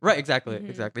consistent. Right, exactly, Mhm.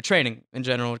 exactly. Training in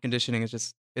general, conditioning is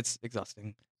just it's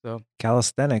exhausting. So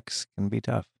Calisthenics can be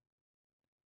tough.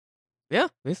 yeah,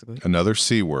 basically. Another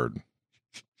C word.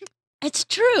 It's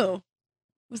true.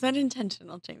 Was that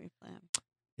intentional, Jamie Flam?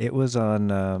 It was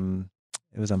on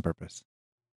purpose.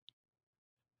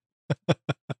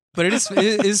 But it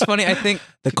is funny. I think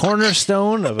The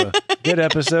cornerstone of a good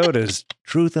episode is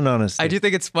truth and honesty. I do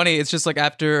think it's funny. It's just like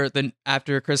after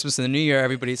Christmas and the New Year,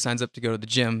 everybody signs up to go to the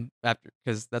gym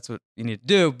because that's what you need to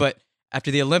do. But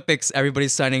after the Olympics,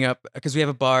 everybody's signing up because we have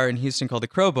a bar in Houston called the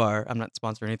Crow Bar. I'm not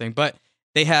sponsored or anything, but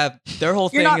they have their whole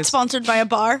You're thing not is sponsored by a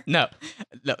bar? no,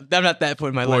 I'm not that point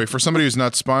in my Boy, life. for somebody who's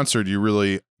not sponsored, you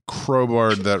really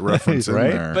crowbarred that reference in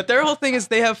Right? there. But their whole thing is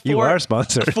they have You are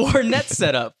sponsored. 4 nets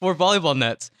set up, 4 volleyball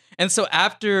nets. And so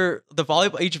after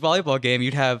each volleyball game,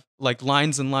 you'd have like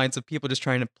lines and lines of people just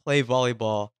trying to play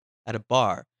volleyball at a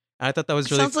bar. And I thought that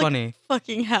was really Sounds like funny.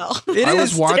 fucking hell. It I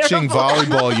is was watching terrible.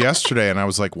 volleyball yesterday, and I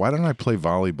was like, why don't I play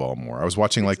volleyball more? I was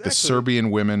watching like the Exactly. Serbian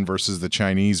women versus the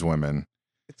Chinese women,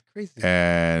 It's crazy.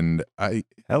 and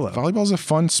Hello. volleyball's a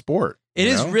fun sport. It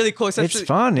you is know? really cool. Especially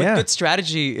fun, with yeah. good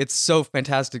strategy. It's so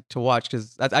fantastic to watch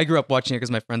because I grew up watching it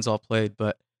because my friends all played,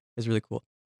 but it's really cool.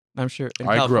 I'm sure in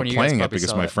I grew up California, you guys playing it probably because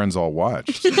saw my it. friends all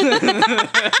watched.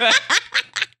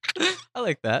 I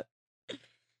like that.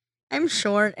 I'm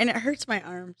short and it hurts my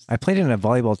arms. I played in a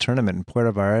volleyball tournament in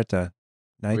Puerto Vallarta,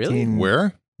 Really?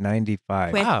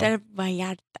 1995. Where? Wow. Puerto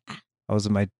Vallarta. I was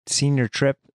on my senior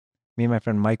trip. Me and my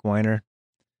friend Mike Weiner.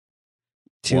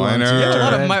 Weiner. You have a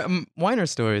lot of tournament. Weiner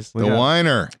stories. We The got-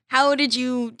 whiner. How did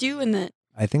you do in the?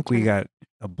 I think we got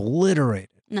obliterated.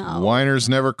 No. Whiners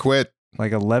never quit.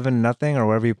 Like 11-0 or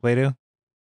whatever you play to.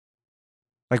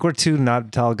 Like we're 2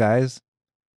 not tall guys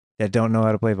that don't know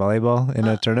how to play volleyball in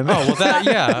a tournament. Oh, well, that,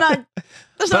 yeah.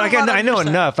 There's but not a lot I know of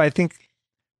enough. I think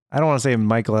I don't want to say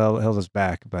Michael held us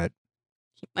back, but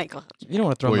Michael. You don't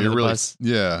want to throw Boy, him you're under the really bus.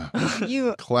 yeah.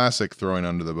 You. Classic throwing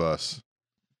under the bus.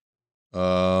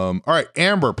 All right,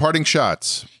 Amber, parting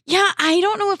shots. Yeah, I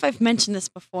don't know if I've mentioned this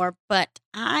before, but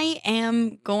I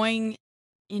am going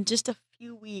in just a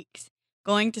few weeks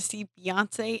going to see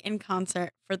Beyonce in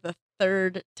concert for the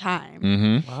 3rd time.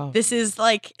 Mm-hmm. Wow. This is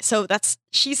like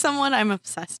she's someone I'm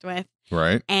obsessed with,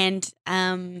 Right. and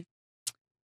I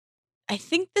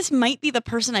think this might be the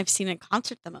person I've seen in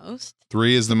concert the most.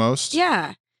 3 is the most.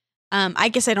 Yeah. I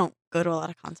guess I don't go to a lot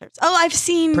of concerts. Oh, I've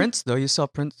seen Prince, though? You saw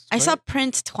Prince? I saw right?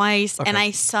 Prince twice, and Okay.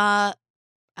 I saw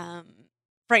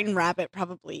Frightened Rabbit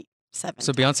probably 7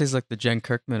 So times. Beyonce's like the Jen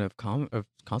Kirkman of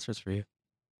concerts for you.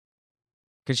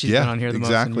 Because she's Yeah, been on here the most.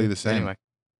 exactly and the same. Anyway,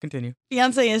 continue.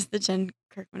 Beyonce is the Jen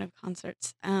Kirkman of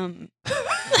concerts.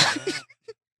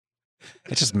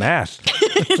 it's just math.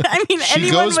 I mean, She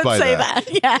anyone goes would by say that.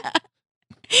 that. Yeah,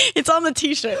 it's on the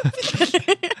T-shirt.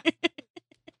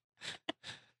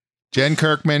 Jen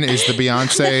Kirkman is the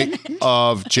Beyonce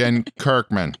of Jen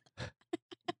Kirkman.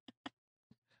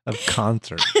 Of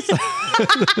concerts.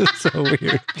 So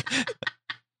weird.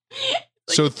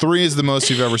 So 3 is the most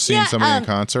you've ever seen Yeah, somebody in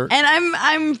concert. And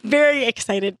I'm very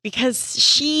excited because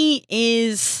she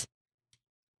is.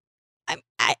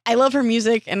 I love her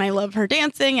music and I love her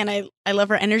dancing and I love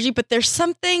her energy, but there's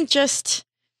something just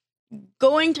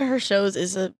going to her shows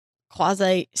is a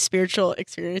quasi spiritual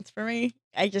experience for me.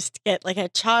 I just get like a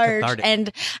charge, Cathartic.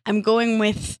 and I'm going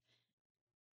with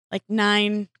like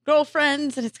 9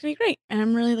 girlfriends, and it's gonna be great, and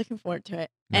I'm really looking forward to it.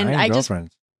 And 9 I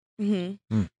girlfriends.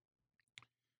 just,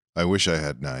 I wish I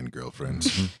had 9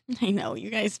 girlfriends. I know you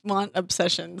guys want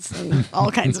obsessions and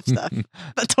all kinds of stuff.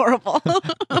 That's horrible.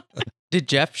 Did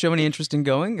Jeff show any interest in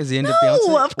going? Is he into No,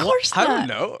 Beyonce? of course I not. don't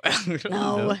know. We don't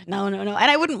know. No.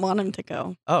 And I wouldn't want him to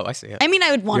go. Oh, I see it. I mean,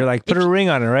 I would want. You're like, put if a ring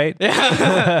on it, right?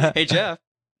 Yeah. Hey, Jeff.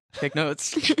 Take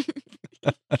notes.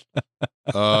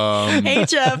 Hey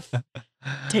Jeff,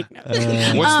 take notes.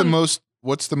 What's the Um, most?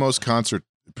 What's the most concert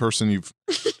person you've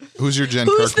Who's your Jen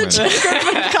Who's the Kirkman? Jen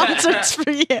Kirkman of concerts for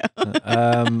you?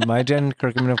 My Jen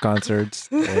Kirkman of concerts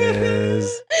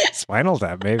is Spinal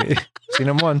Tap. Maybe seen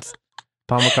him once.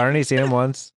 Paul McCartney, seen him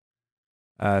once.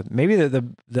 Maybe the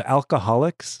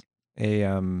Alcoholics, a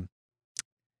kind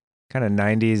of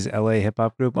 90s LA hip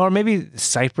hop group, or maybe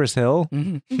Cypress Hill.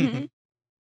 Mhm. Mhm. I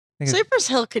think it's- Cypress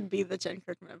Hill could be the Jen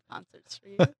Kirkman of concerts for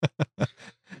you.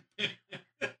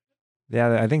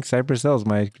 Yeah, I think Cypress Hill is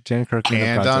my Jen Kirkman of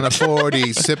And on a concerts.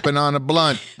 40, sipping on a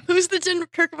blunt. Who's the Jen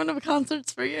Kirkman of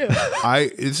concerts for you?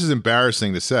 This is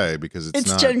embarrassing to say because it's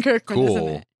not Jen Kirkman, cool.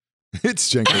 isn't it? It's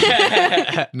Jen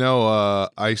Kirkman. No,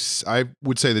 I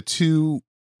would say the two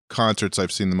concerts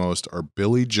I've seen the most are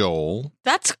Billy Joel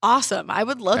That's awesome. I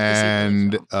would love to see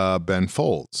and Billy Joel. Ben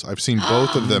Folds. I've seen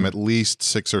both of them at least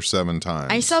 6 or 7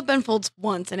 times. I saw Ben Folds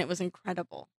once, and it was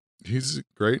incredible. He's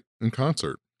great in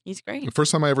concert. He's great. The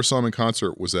first time I ever saw him in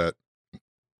concert was at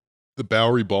the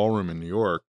Bowery Ballroom in New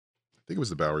York. I think it was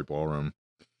the Bowery Ballroom.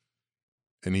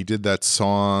 And he did that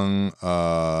song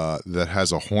that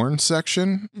has a horn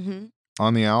section hmm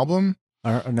on the album,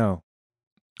 No,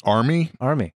 Army.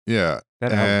 Army. Yeah.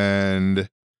 That album. And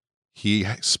he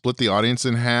split the audience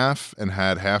in half and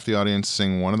had half the audience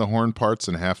sing one of the horn parts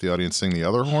and half the audience sing the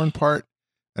other horn part.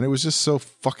 And it was just so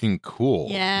fucking cool.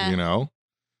 Yeah. You know?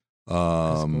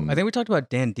 That's cool. I think we talked about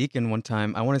Dan Deacon one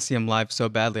time. I want to see him live so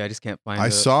badly. I just can't find I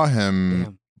it. saw him,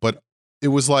 Damn. but it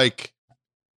was like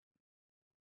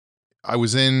I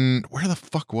was in where the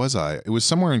fuck was I? It was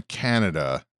somewhere in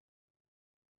Canada,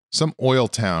 some oil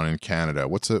town in Canada.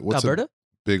 What's Alberta? a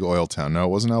big oil town? No, it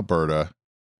wasn't Alberta.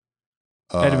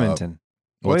 Edmonton.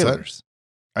 what's that? Oilers.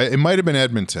 It might have been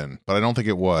Edmonton, but I don't think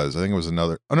it was. I think it was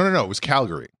another. Oh no, it was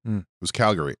Calgary. Hmm. It was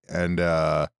Calgary, and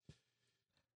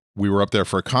we were up there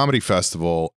for a comedy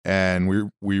festival, and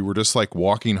we were just like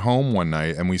walking home one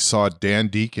night, and we saw Dan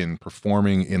Deacon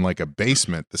performing in like a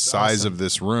basement the size Awesome. of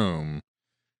this room,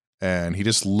 and he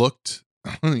just looked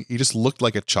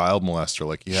like a child molester.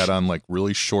 Like he had on like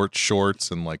really short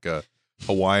shorts and like a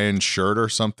Hawaiian shirt or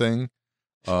something.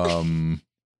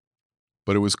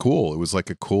 But it was cool. It was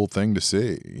like a cool thing to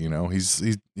see. You know, he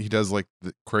does like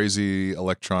the crazy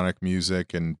electronic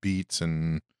music and beats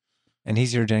and And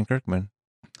he's your Jen Kirkman.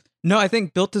 No, I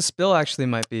think Built to Spill actually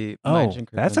might be my Oh, Jen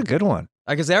that's a Kirkman. good one.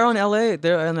 Because they're in LA.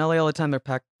 They're in LA all the time. They're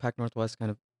Pac Northwest kind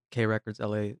of K Records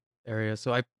LA area.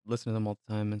 So I listen to them all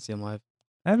the time and see them live.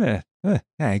 I'm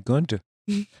going to.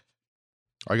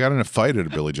 I got in a fight at a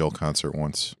Billy Joel concert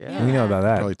once. Yeah. We know about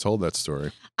that. Probably told that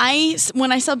story.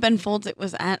 When I saw Ben Folds, it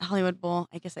was at Hollywood Bowl.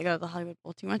 I guess I go to the Hollywood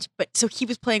Bowl too much, but so he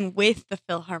was playing with the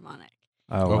Philharmonic.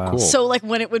 Oh, Oh, wow. cool. So like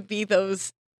when it would be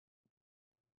those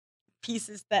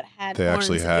pieces that had They horns,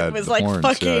 actually had it was the like horns,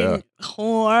 fucking yeah.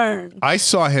 horn. I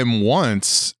saw him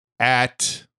once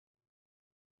at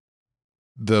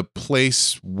the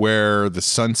place where the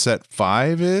Sunset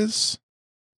 5 is.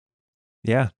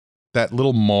 Yeah. That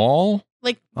little mall.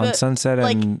 Like On the, Sunset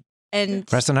like- and and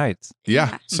Crescent Heights.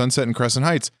 Yeah, Sunset and Crescent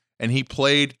Heights. And he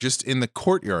played just in the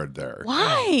courtyard there.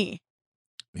 why?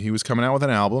 He was coming out with an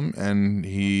album and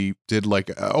he did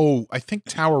like, I think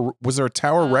was there a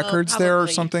Tower Oh, Records there or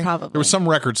probably, something? probably. There was some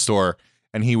record store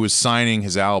and he was signing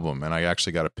his album and I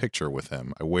actually got a picture with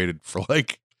him. I waited for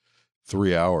like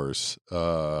 3 hours.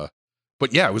 But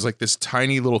yeah, it was like this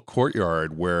tiny little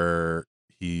courtyard where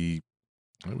it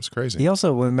was crazy. He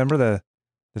also remember the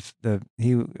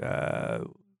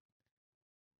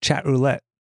chat roulette.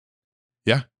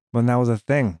 Yeah. When that was a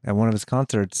thing at one of his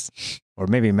concerts, or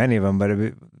maybe many of them. But do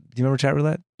you remember chat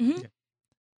roulette? Mhm.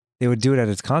 They would do it at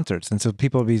his concerts, and so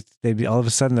people they'd be all of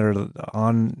a sudden they're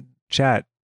on chat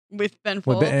With Ben with,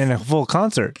 Folds. in a full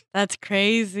concert That's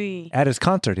crazy. at his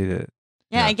concert. He did it.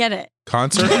 Yeah, Yeah. I get it.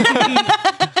 Concert?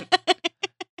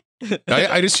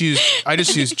 I just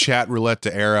used chat roulette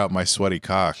to air out my sweaty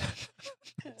cock.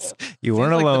 You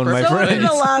weren't like the alone, my first- So did friend.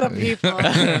 a lot of people.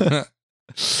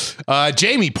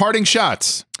 Jamie, parting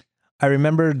shots. I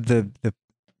remembered the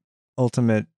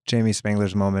ultimate Jamie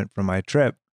Spangler's moment from my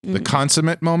trip. The Mm.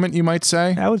 consummate moment, you might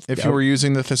say, That was if you were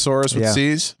using the thesaurus with Yeah.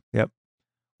 C's.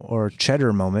 or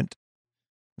cheddar moment.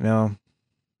 No,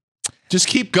 Just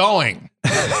keep going.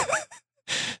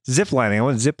 ziplining. I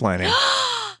went ziplining.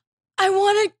 I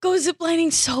want to go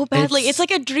ziplining so badly. It's It's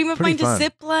like a dream of pretty mine to fun.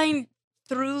 zip line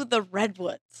through the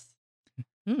redwoods.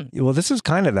 Well, this was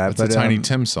kind of that, That's but a Tiny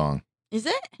Tim song. Is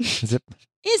it? zip.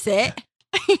 Is it?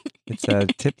 It's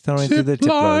tiptoeing through the tip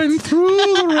Line roads. through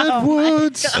the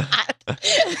redwoods.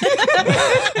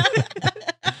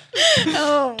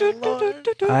 Oh, Lord.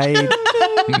 I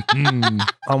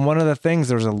on one of the things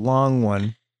there was a long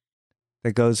one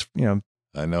that goes, I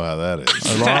know how that is.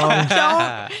 a long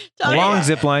Don't a long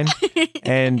zip line,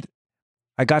 and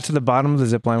I got to the bottom of the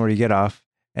zip line where you get off,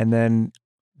 and then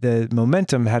the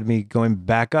momentum had me going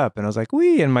back up, and I was like,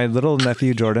 "Wee!" And my little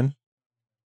nephew Jordan,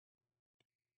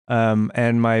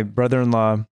 and my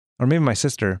brother-in-law, or maybe my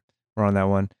sister, were on that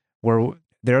one. Where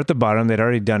they're at the bottom, they'd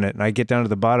already done it, and I get down to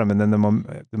the bottom, and then the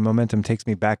momentum takes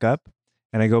me back up,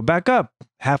 and I go back up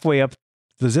halfway up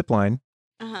the zip line,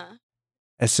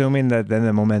 assuming that then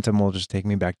the momentum will just take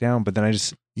me back down. But then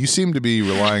You seem to be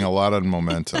relying a lot on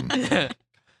momentum.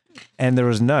 and there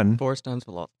was none. Force times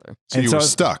velocity. So And you so- were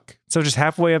stuck. So just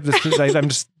halfway up the like, I'm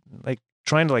just like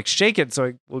trying to like shake it so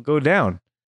it will go down.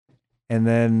 And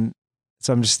then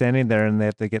so I'm just standing there and they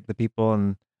have to get the people,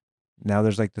 and now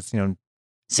there's like this, So did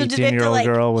they have to, 18-year-old like,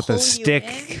 girl with pull a you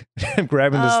stick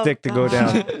grabbing the Oh, stick to go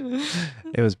down. God.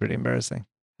 It was pretty embarrassing.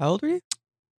 How old were you?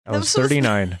 I was This was-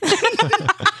 39.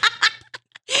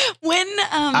 When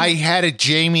I had a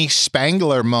Jamie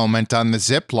Spangler moment on the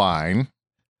zip line.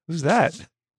 Who's that?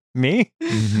 Me?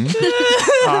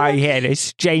 Mm-hmm. I had a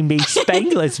Jamie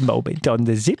Spangler's moment on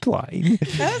the zip line.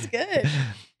 that was good.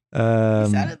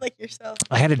 You sounded like yourself.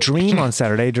 I had a dream on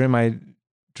Saturday during my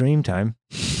dream time.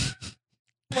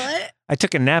 What? I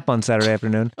took a nap on Saturday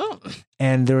afternoon, Oh.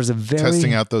 and there was a very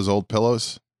Testing out those old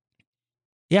pillows.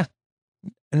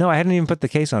 No, I hadn't even put the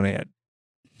case on it yet,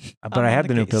 but I had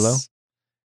the new pillow,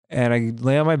 and I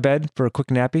lay on my bed for a quick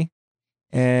nappy,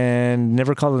 and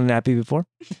never called it a nappy before.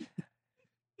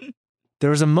 There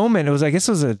was a moment. I guess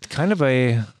it was a kind of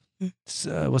a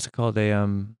what's it called?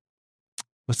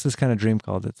 What's this kind of dream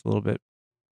called? It's a little bit.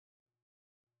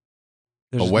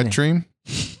 A wet dream?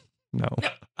 No.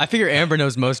 I figure Amber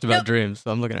knows most about Nope. dreams,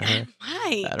 so I'm looking at her.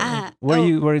 Why? I don't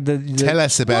know. Where the Tell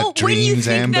us about when you dreams,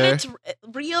 think Amber. that it's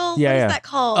real, Yeah, what yeah. is that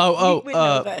called? Oh, You would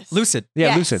know this. lucid. yeah,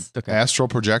 Yes. lucid. Okay. Astral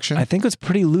projection? I think it was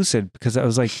pretty lucid because I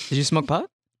was like, Did you smoke pot?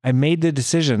 I made the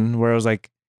decision where I was like,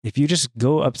 if you just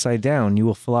go upside down, you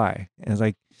will fly. And it's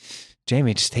like,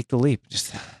 Jamie, just take the leap.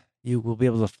 You will be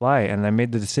able to fly. And I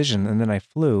made the decision, and then I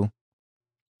flew.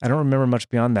 I don't remember much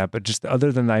beyond that, but just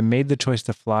other than I made the choice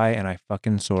to fly, and I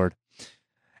fucking soared.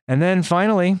 And then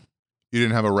finally, You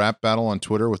didn't have a rap battle on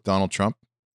Twitter with Donald Trump?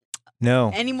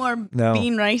 no, Any more No.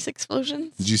 bean rice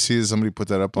explosions? Did you see somebody put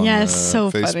that up on Yes,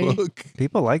 so funny. Facebook?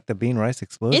 people like the bean rice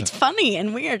explosion. It's funny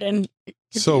and weird and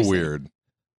So confusing. weird.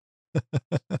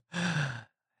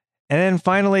 And then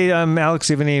finally, Alex,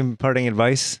 you have any parting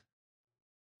advice?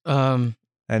 A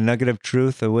nugget of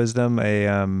truth, a wisdom,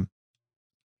 a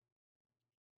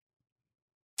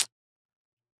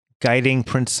guiding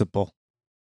principle.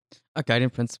 A guiding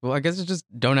principle. I guess it's just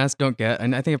don't ask, don't get.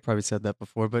 And I think I've probably said that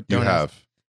before, but You don't ask. have.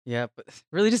 Yeah, but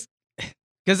really just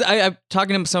because I'm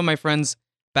talking to some of my friends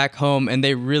back home and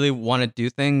they really want to do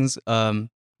things. One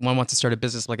wants to start a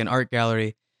business like an art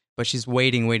gallery, but she's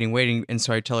waiting. And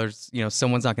so I tell her,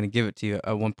 someone's not going to give it to you.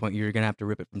 At one point, you're going to have to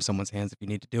rip it from someone's hands if you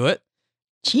need to do it.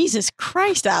 Jesus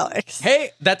Christ, Alex.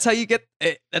 Hey, that's how you get.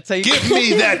 That's how you Give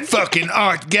me that fucking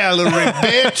art gallery,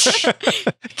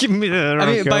 bitch. Give me that. I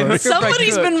mean, by hook or by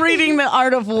Somebody's crook. been reading The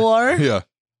Art of War. Yeah.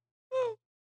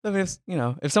 I mean,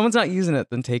 if someone's not using it,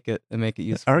 then take it and make it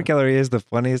useful. Art gallery is the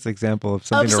funniest example of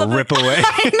something to something- rip away.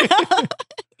 I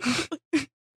know.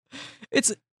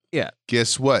 It's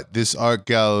Guess what? This art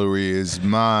gallery is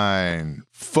mine.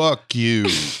 Fuck you.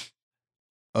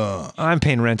 I'm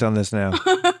paying rent on this now.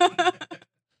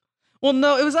 well,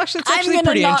 no, it was actually I'm actually gonna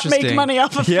pretty not interesting. make money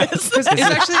off of Yeah. this. 'Cause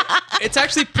it's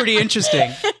actually pretty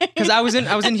interesting because I was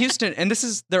in Houston and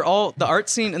they're all the art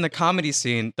scene and the comedy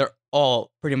scene, they're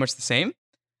all pretty much the same.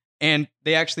 And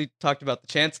they actually talked about the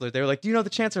Chancellor. They were like, "Do you know the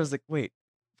Chancellor?" I was like, "Wait,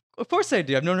 of course I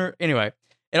do. I've known her." Anyway,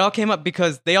 it all came up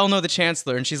because they all know the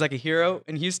Chancellor and she's like a hero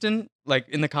in Houston, like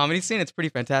in the comedy scene. It's pretty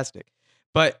fantastic.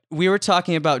 But we were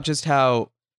talking about just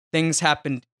how things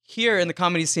happened here in the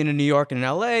comedy scene in New York and in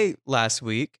LA last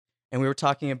week. And we were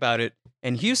talking about it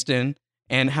in Houston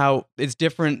and how it's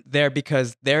different there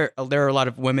because there are a lot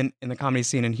of women in the comedy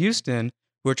scene in Houston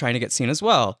who are trying to get seen as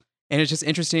well. And it's just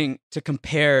interesting to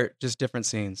compare just different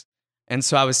scenes. And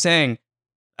so I was saying,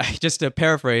 just to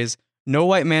paraphrase, no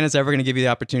white man is ever going to give you the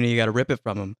opportunity. You got to rip it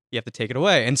from him. You have to take it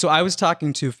away. And so I was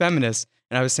talking to feminists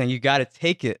and I was saying, you got to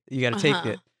take it. You got to take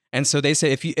it. And so they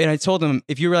say, and I told them,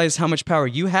 if you realize how much power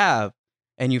you have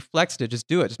and you flexed it, just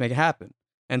do it. Just make it happen.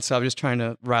 And so I'm just trying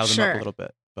to rile them up a little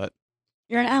bit. But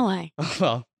You're an ally.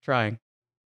 well, trying.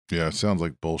 Yeah, it sounds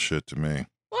like bullshit to me.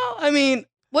 Well, I mean,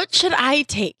 What should I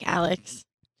take, Alex?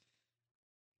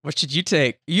 what should you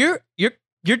take? You're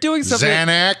doing something.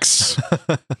 Xanax.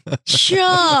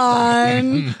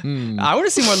 Sean. I want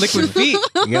to see more liquid feet.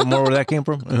 You got more where that came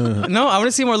from? No, I want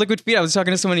to see more liquid feet. I was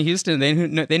talking to someone in Houston. They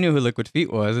knew who liquid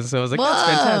feet was, and so I was like, "That's Whoa.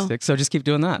 fantastic." So just keep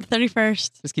doing that.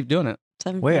 31st. Just keep doing it.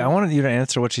 7th. Wait, I wanted you to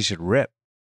answer what she should rip.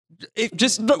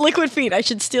 But liquid feet. I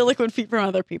should steal liquid feet from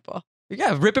other people.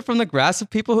 Yeah, rip it from the grass of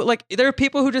people who like. There are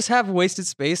people who just have wasted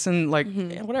space and like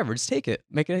whatever. Just take it,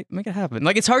 make it happen.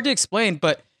 Like it's hard to explain,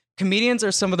 but comedians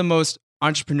are some of the most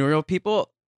entrepreneurial people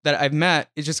that I've met.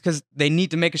 It's just because they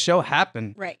need to make a show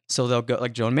happen. Right. So they'll go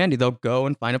like Joe and Mandy. They'll go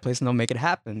and find a place and they'll make it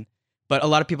happen. But a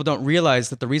lot of people don't realize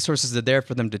that the resources are there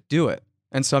for them to do it.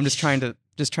 And so I'm just trying to.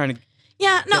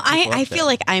 Yeah, no, get people I up feel there.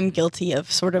 like I'm guilty of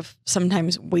sort of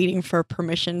sometimes waiting for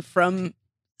permission from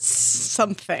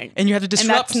something. And you have to disrupt.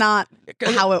 And that's not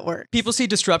how it works. People see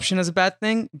disruption as a bad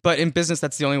thing, but in business,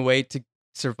 that's the only way to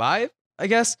survive, I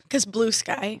guess. Because blue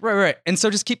sky. Right. And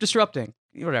so just keep disrupting.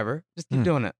 Whatever. Just keep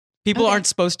doing it. People aren't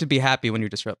supposed to be happy when you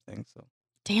disrupt things. So.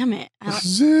 Damn it.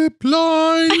 Zip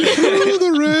line through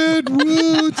the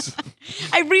redwoods.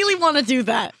 I really want to do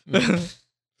that. All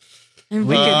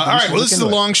right. Well, this is the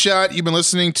long shot. You've been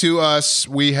listening to us.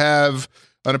 We have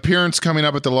an appearance coming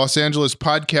up at the Los Angeles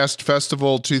Podcast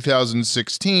Festival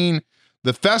 2016.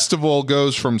 The festival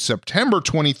goes from September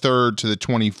 23rd to the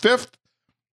 25th.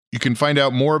 You can find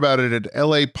out more about it at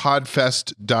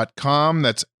lapodfest.com.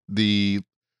 That's the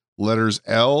letters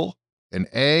L and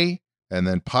A, and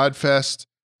then Podfest,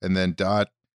 and then dot,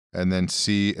 and then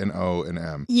C and O and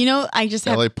M. You know, I just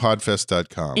have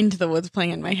lapodfest.com. Into the Woods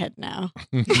playing in my head now.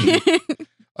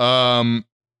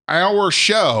 Our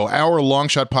show, our Long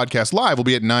Shot Podcast Live, will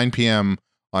be at 9 p.m.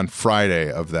 on Friday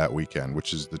of that weekend,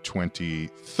 which is the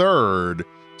 23rd.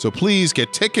 So please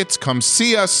get tickets, come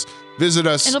see us, visit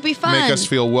us. It'll be fun. Make us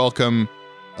feel welcome.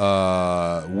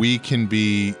 We can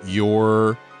be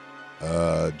your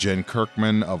Jen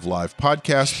Kirkman of live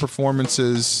podcast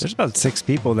performances. There's about 6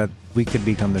 people that we could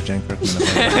become the Jen Kirkman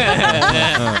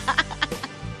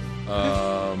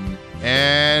of.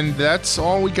 And that's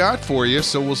all we got for you.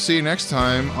 So we'll see you next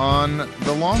time on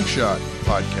the Long Shot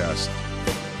Podcast.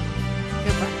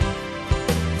 Goodbye.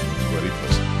 Bloody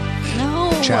pussy.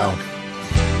 No. Ciao.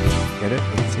 Get it?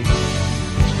 Let's see.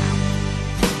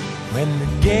 When the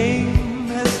game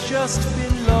has just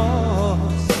been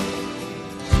lost,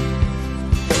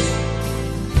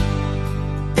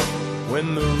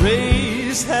 when the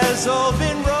race has all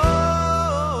been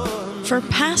run. For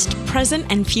past, present,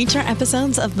 and future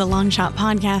episodes of the Long Shot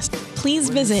Podcast, please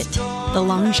visit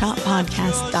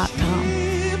thelongshotpodcast.com.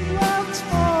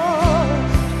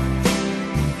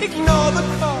 Ignore the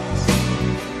cost.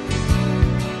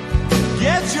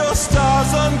 Get your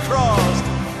stars uncrossed.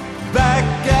 Back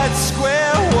at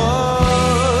square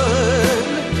one.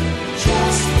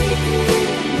 Just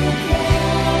begin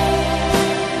again.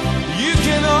 You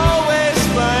can always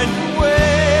find a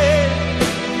way.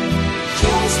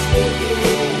 Just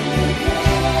begin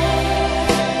again.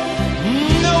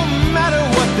 No matter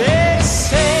what they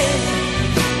say,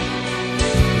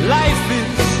 life is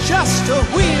just a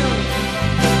wheel.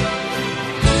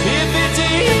 If it's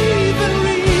even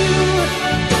real,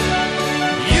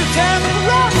 you can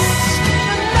rust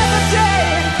another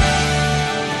day.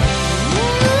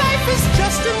 Life is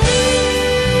just a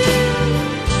wheel,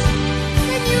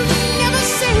 and you never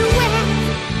say when.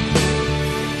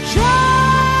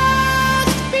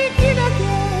 Just begin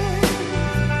again.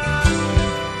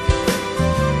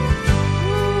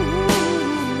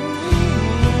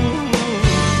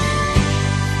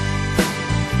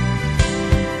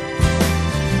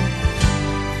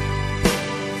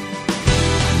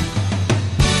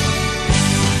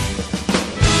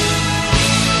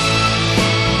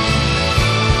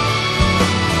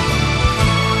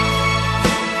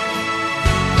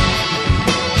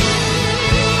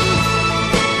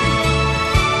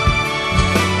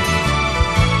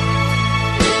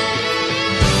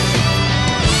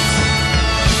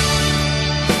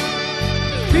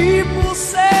 People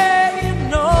say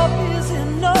enough is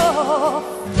enough,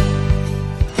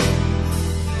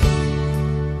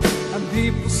 and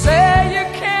people say you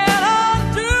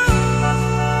can't undo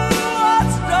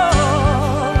what's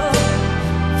done.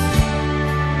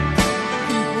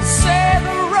 People say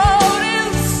the road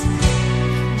is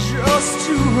just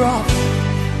too rough,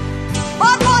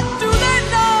 but what do they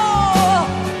know?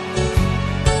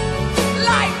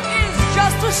 Life is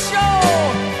just a show.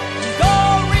 Go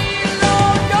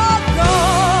reload your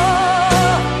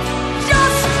gun.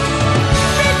 Just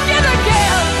begin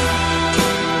again.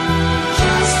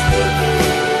 Just begin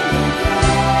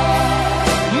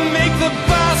again. Make the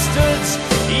bastards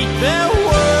eat their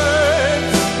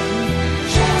words.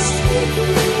 Just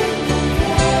begin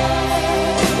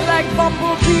again. Like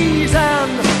bumblebees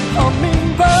and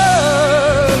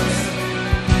hummingbirds.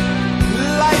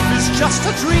 Life is just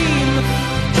a dream.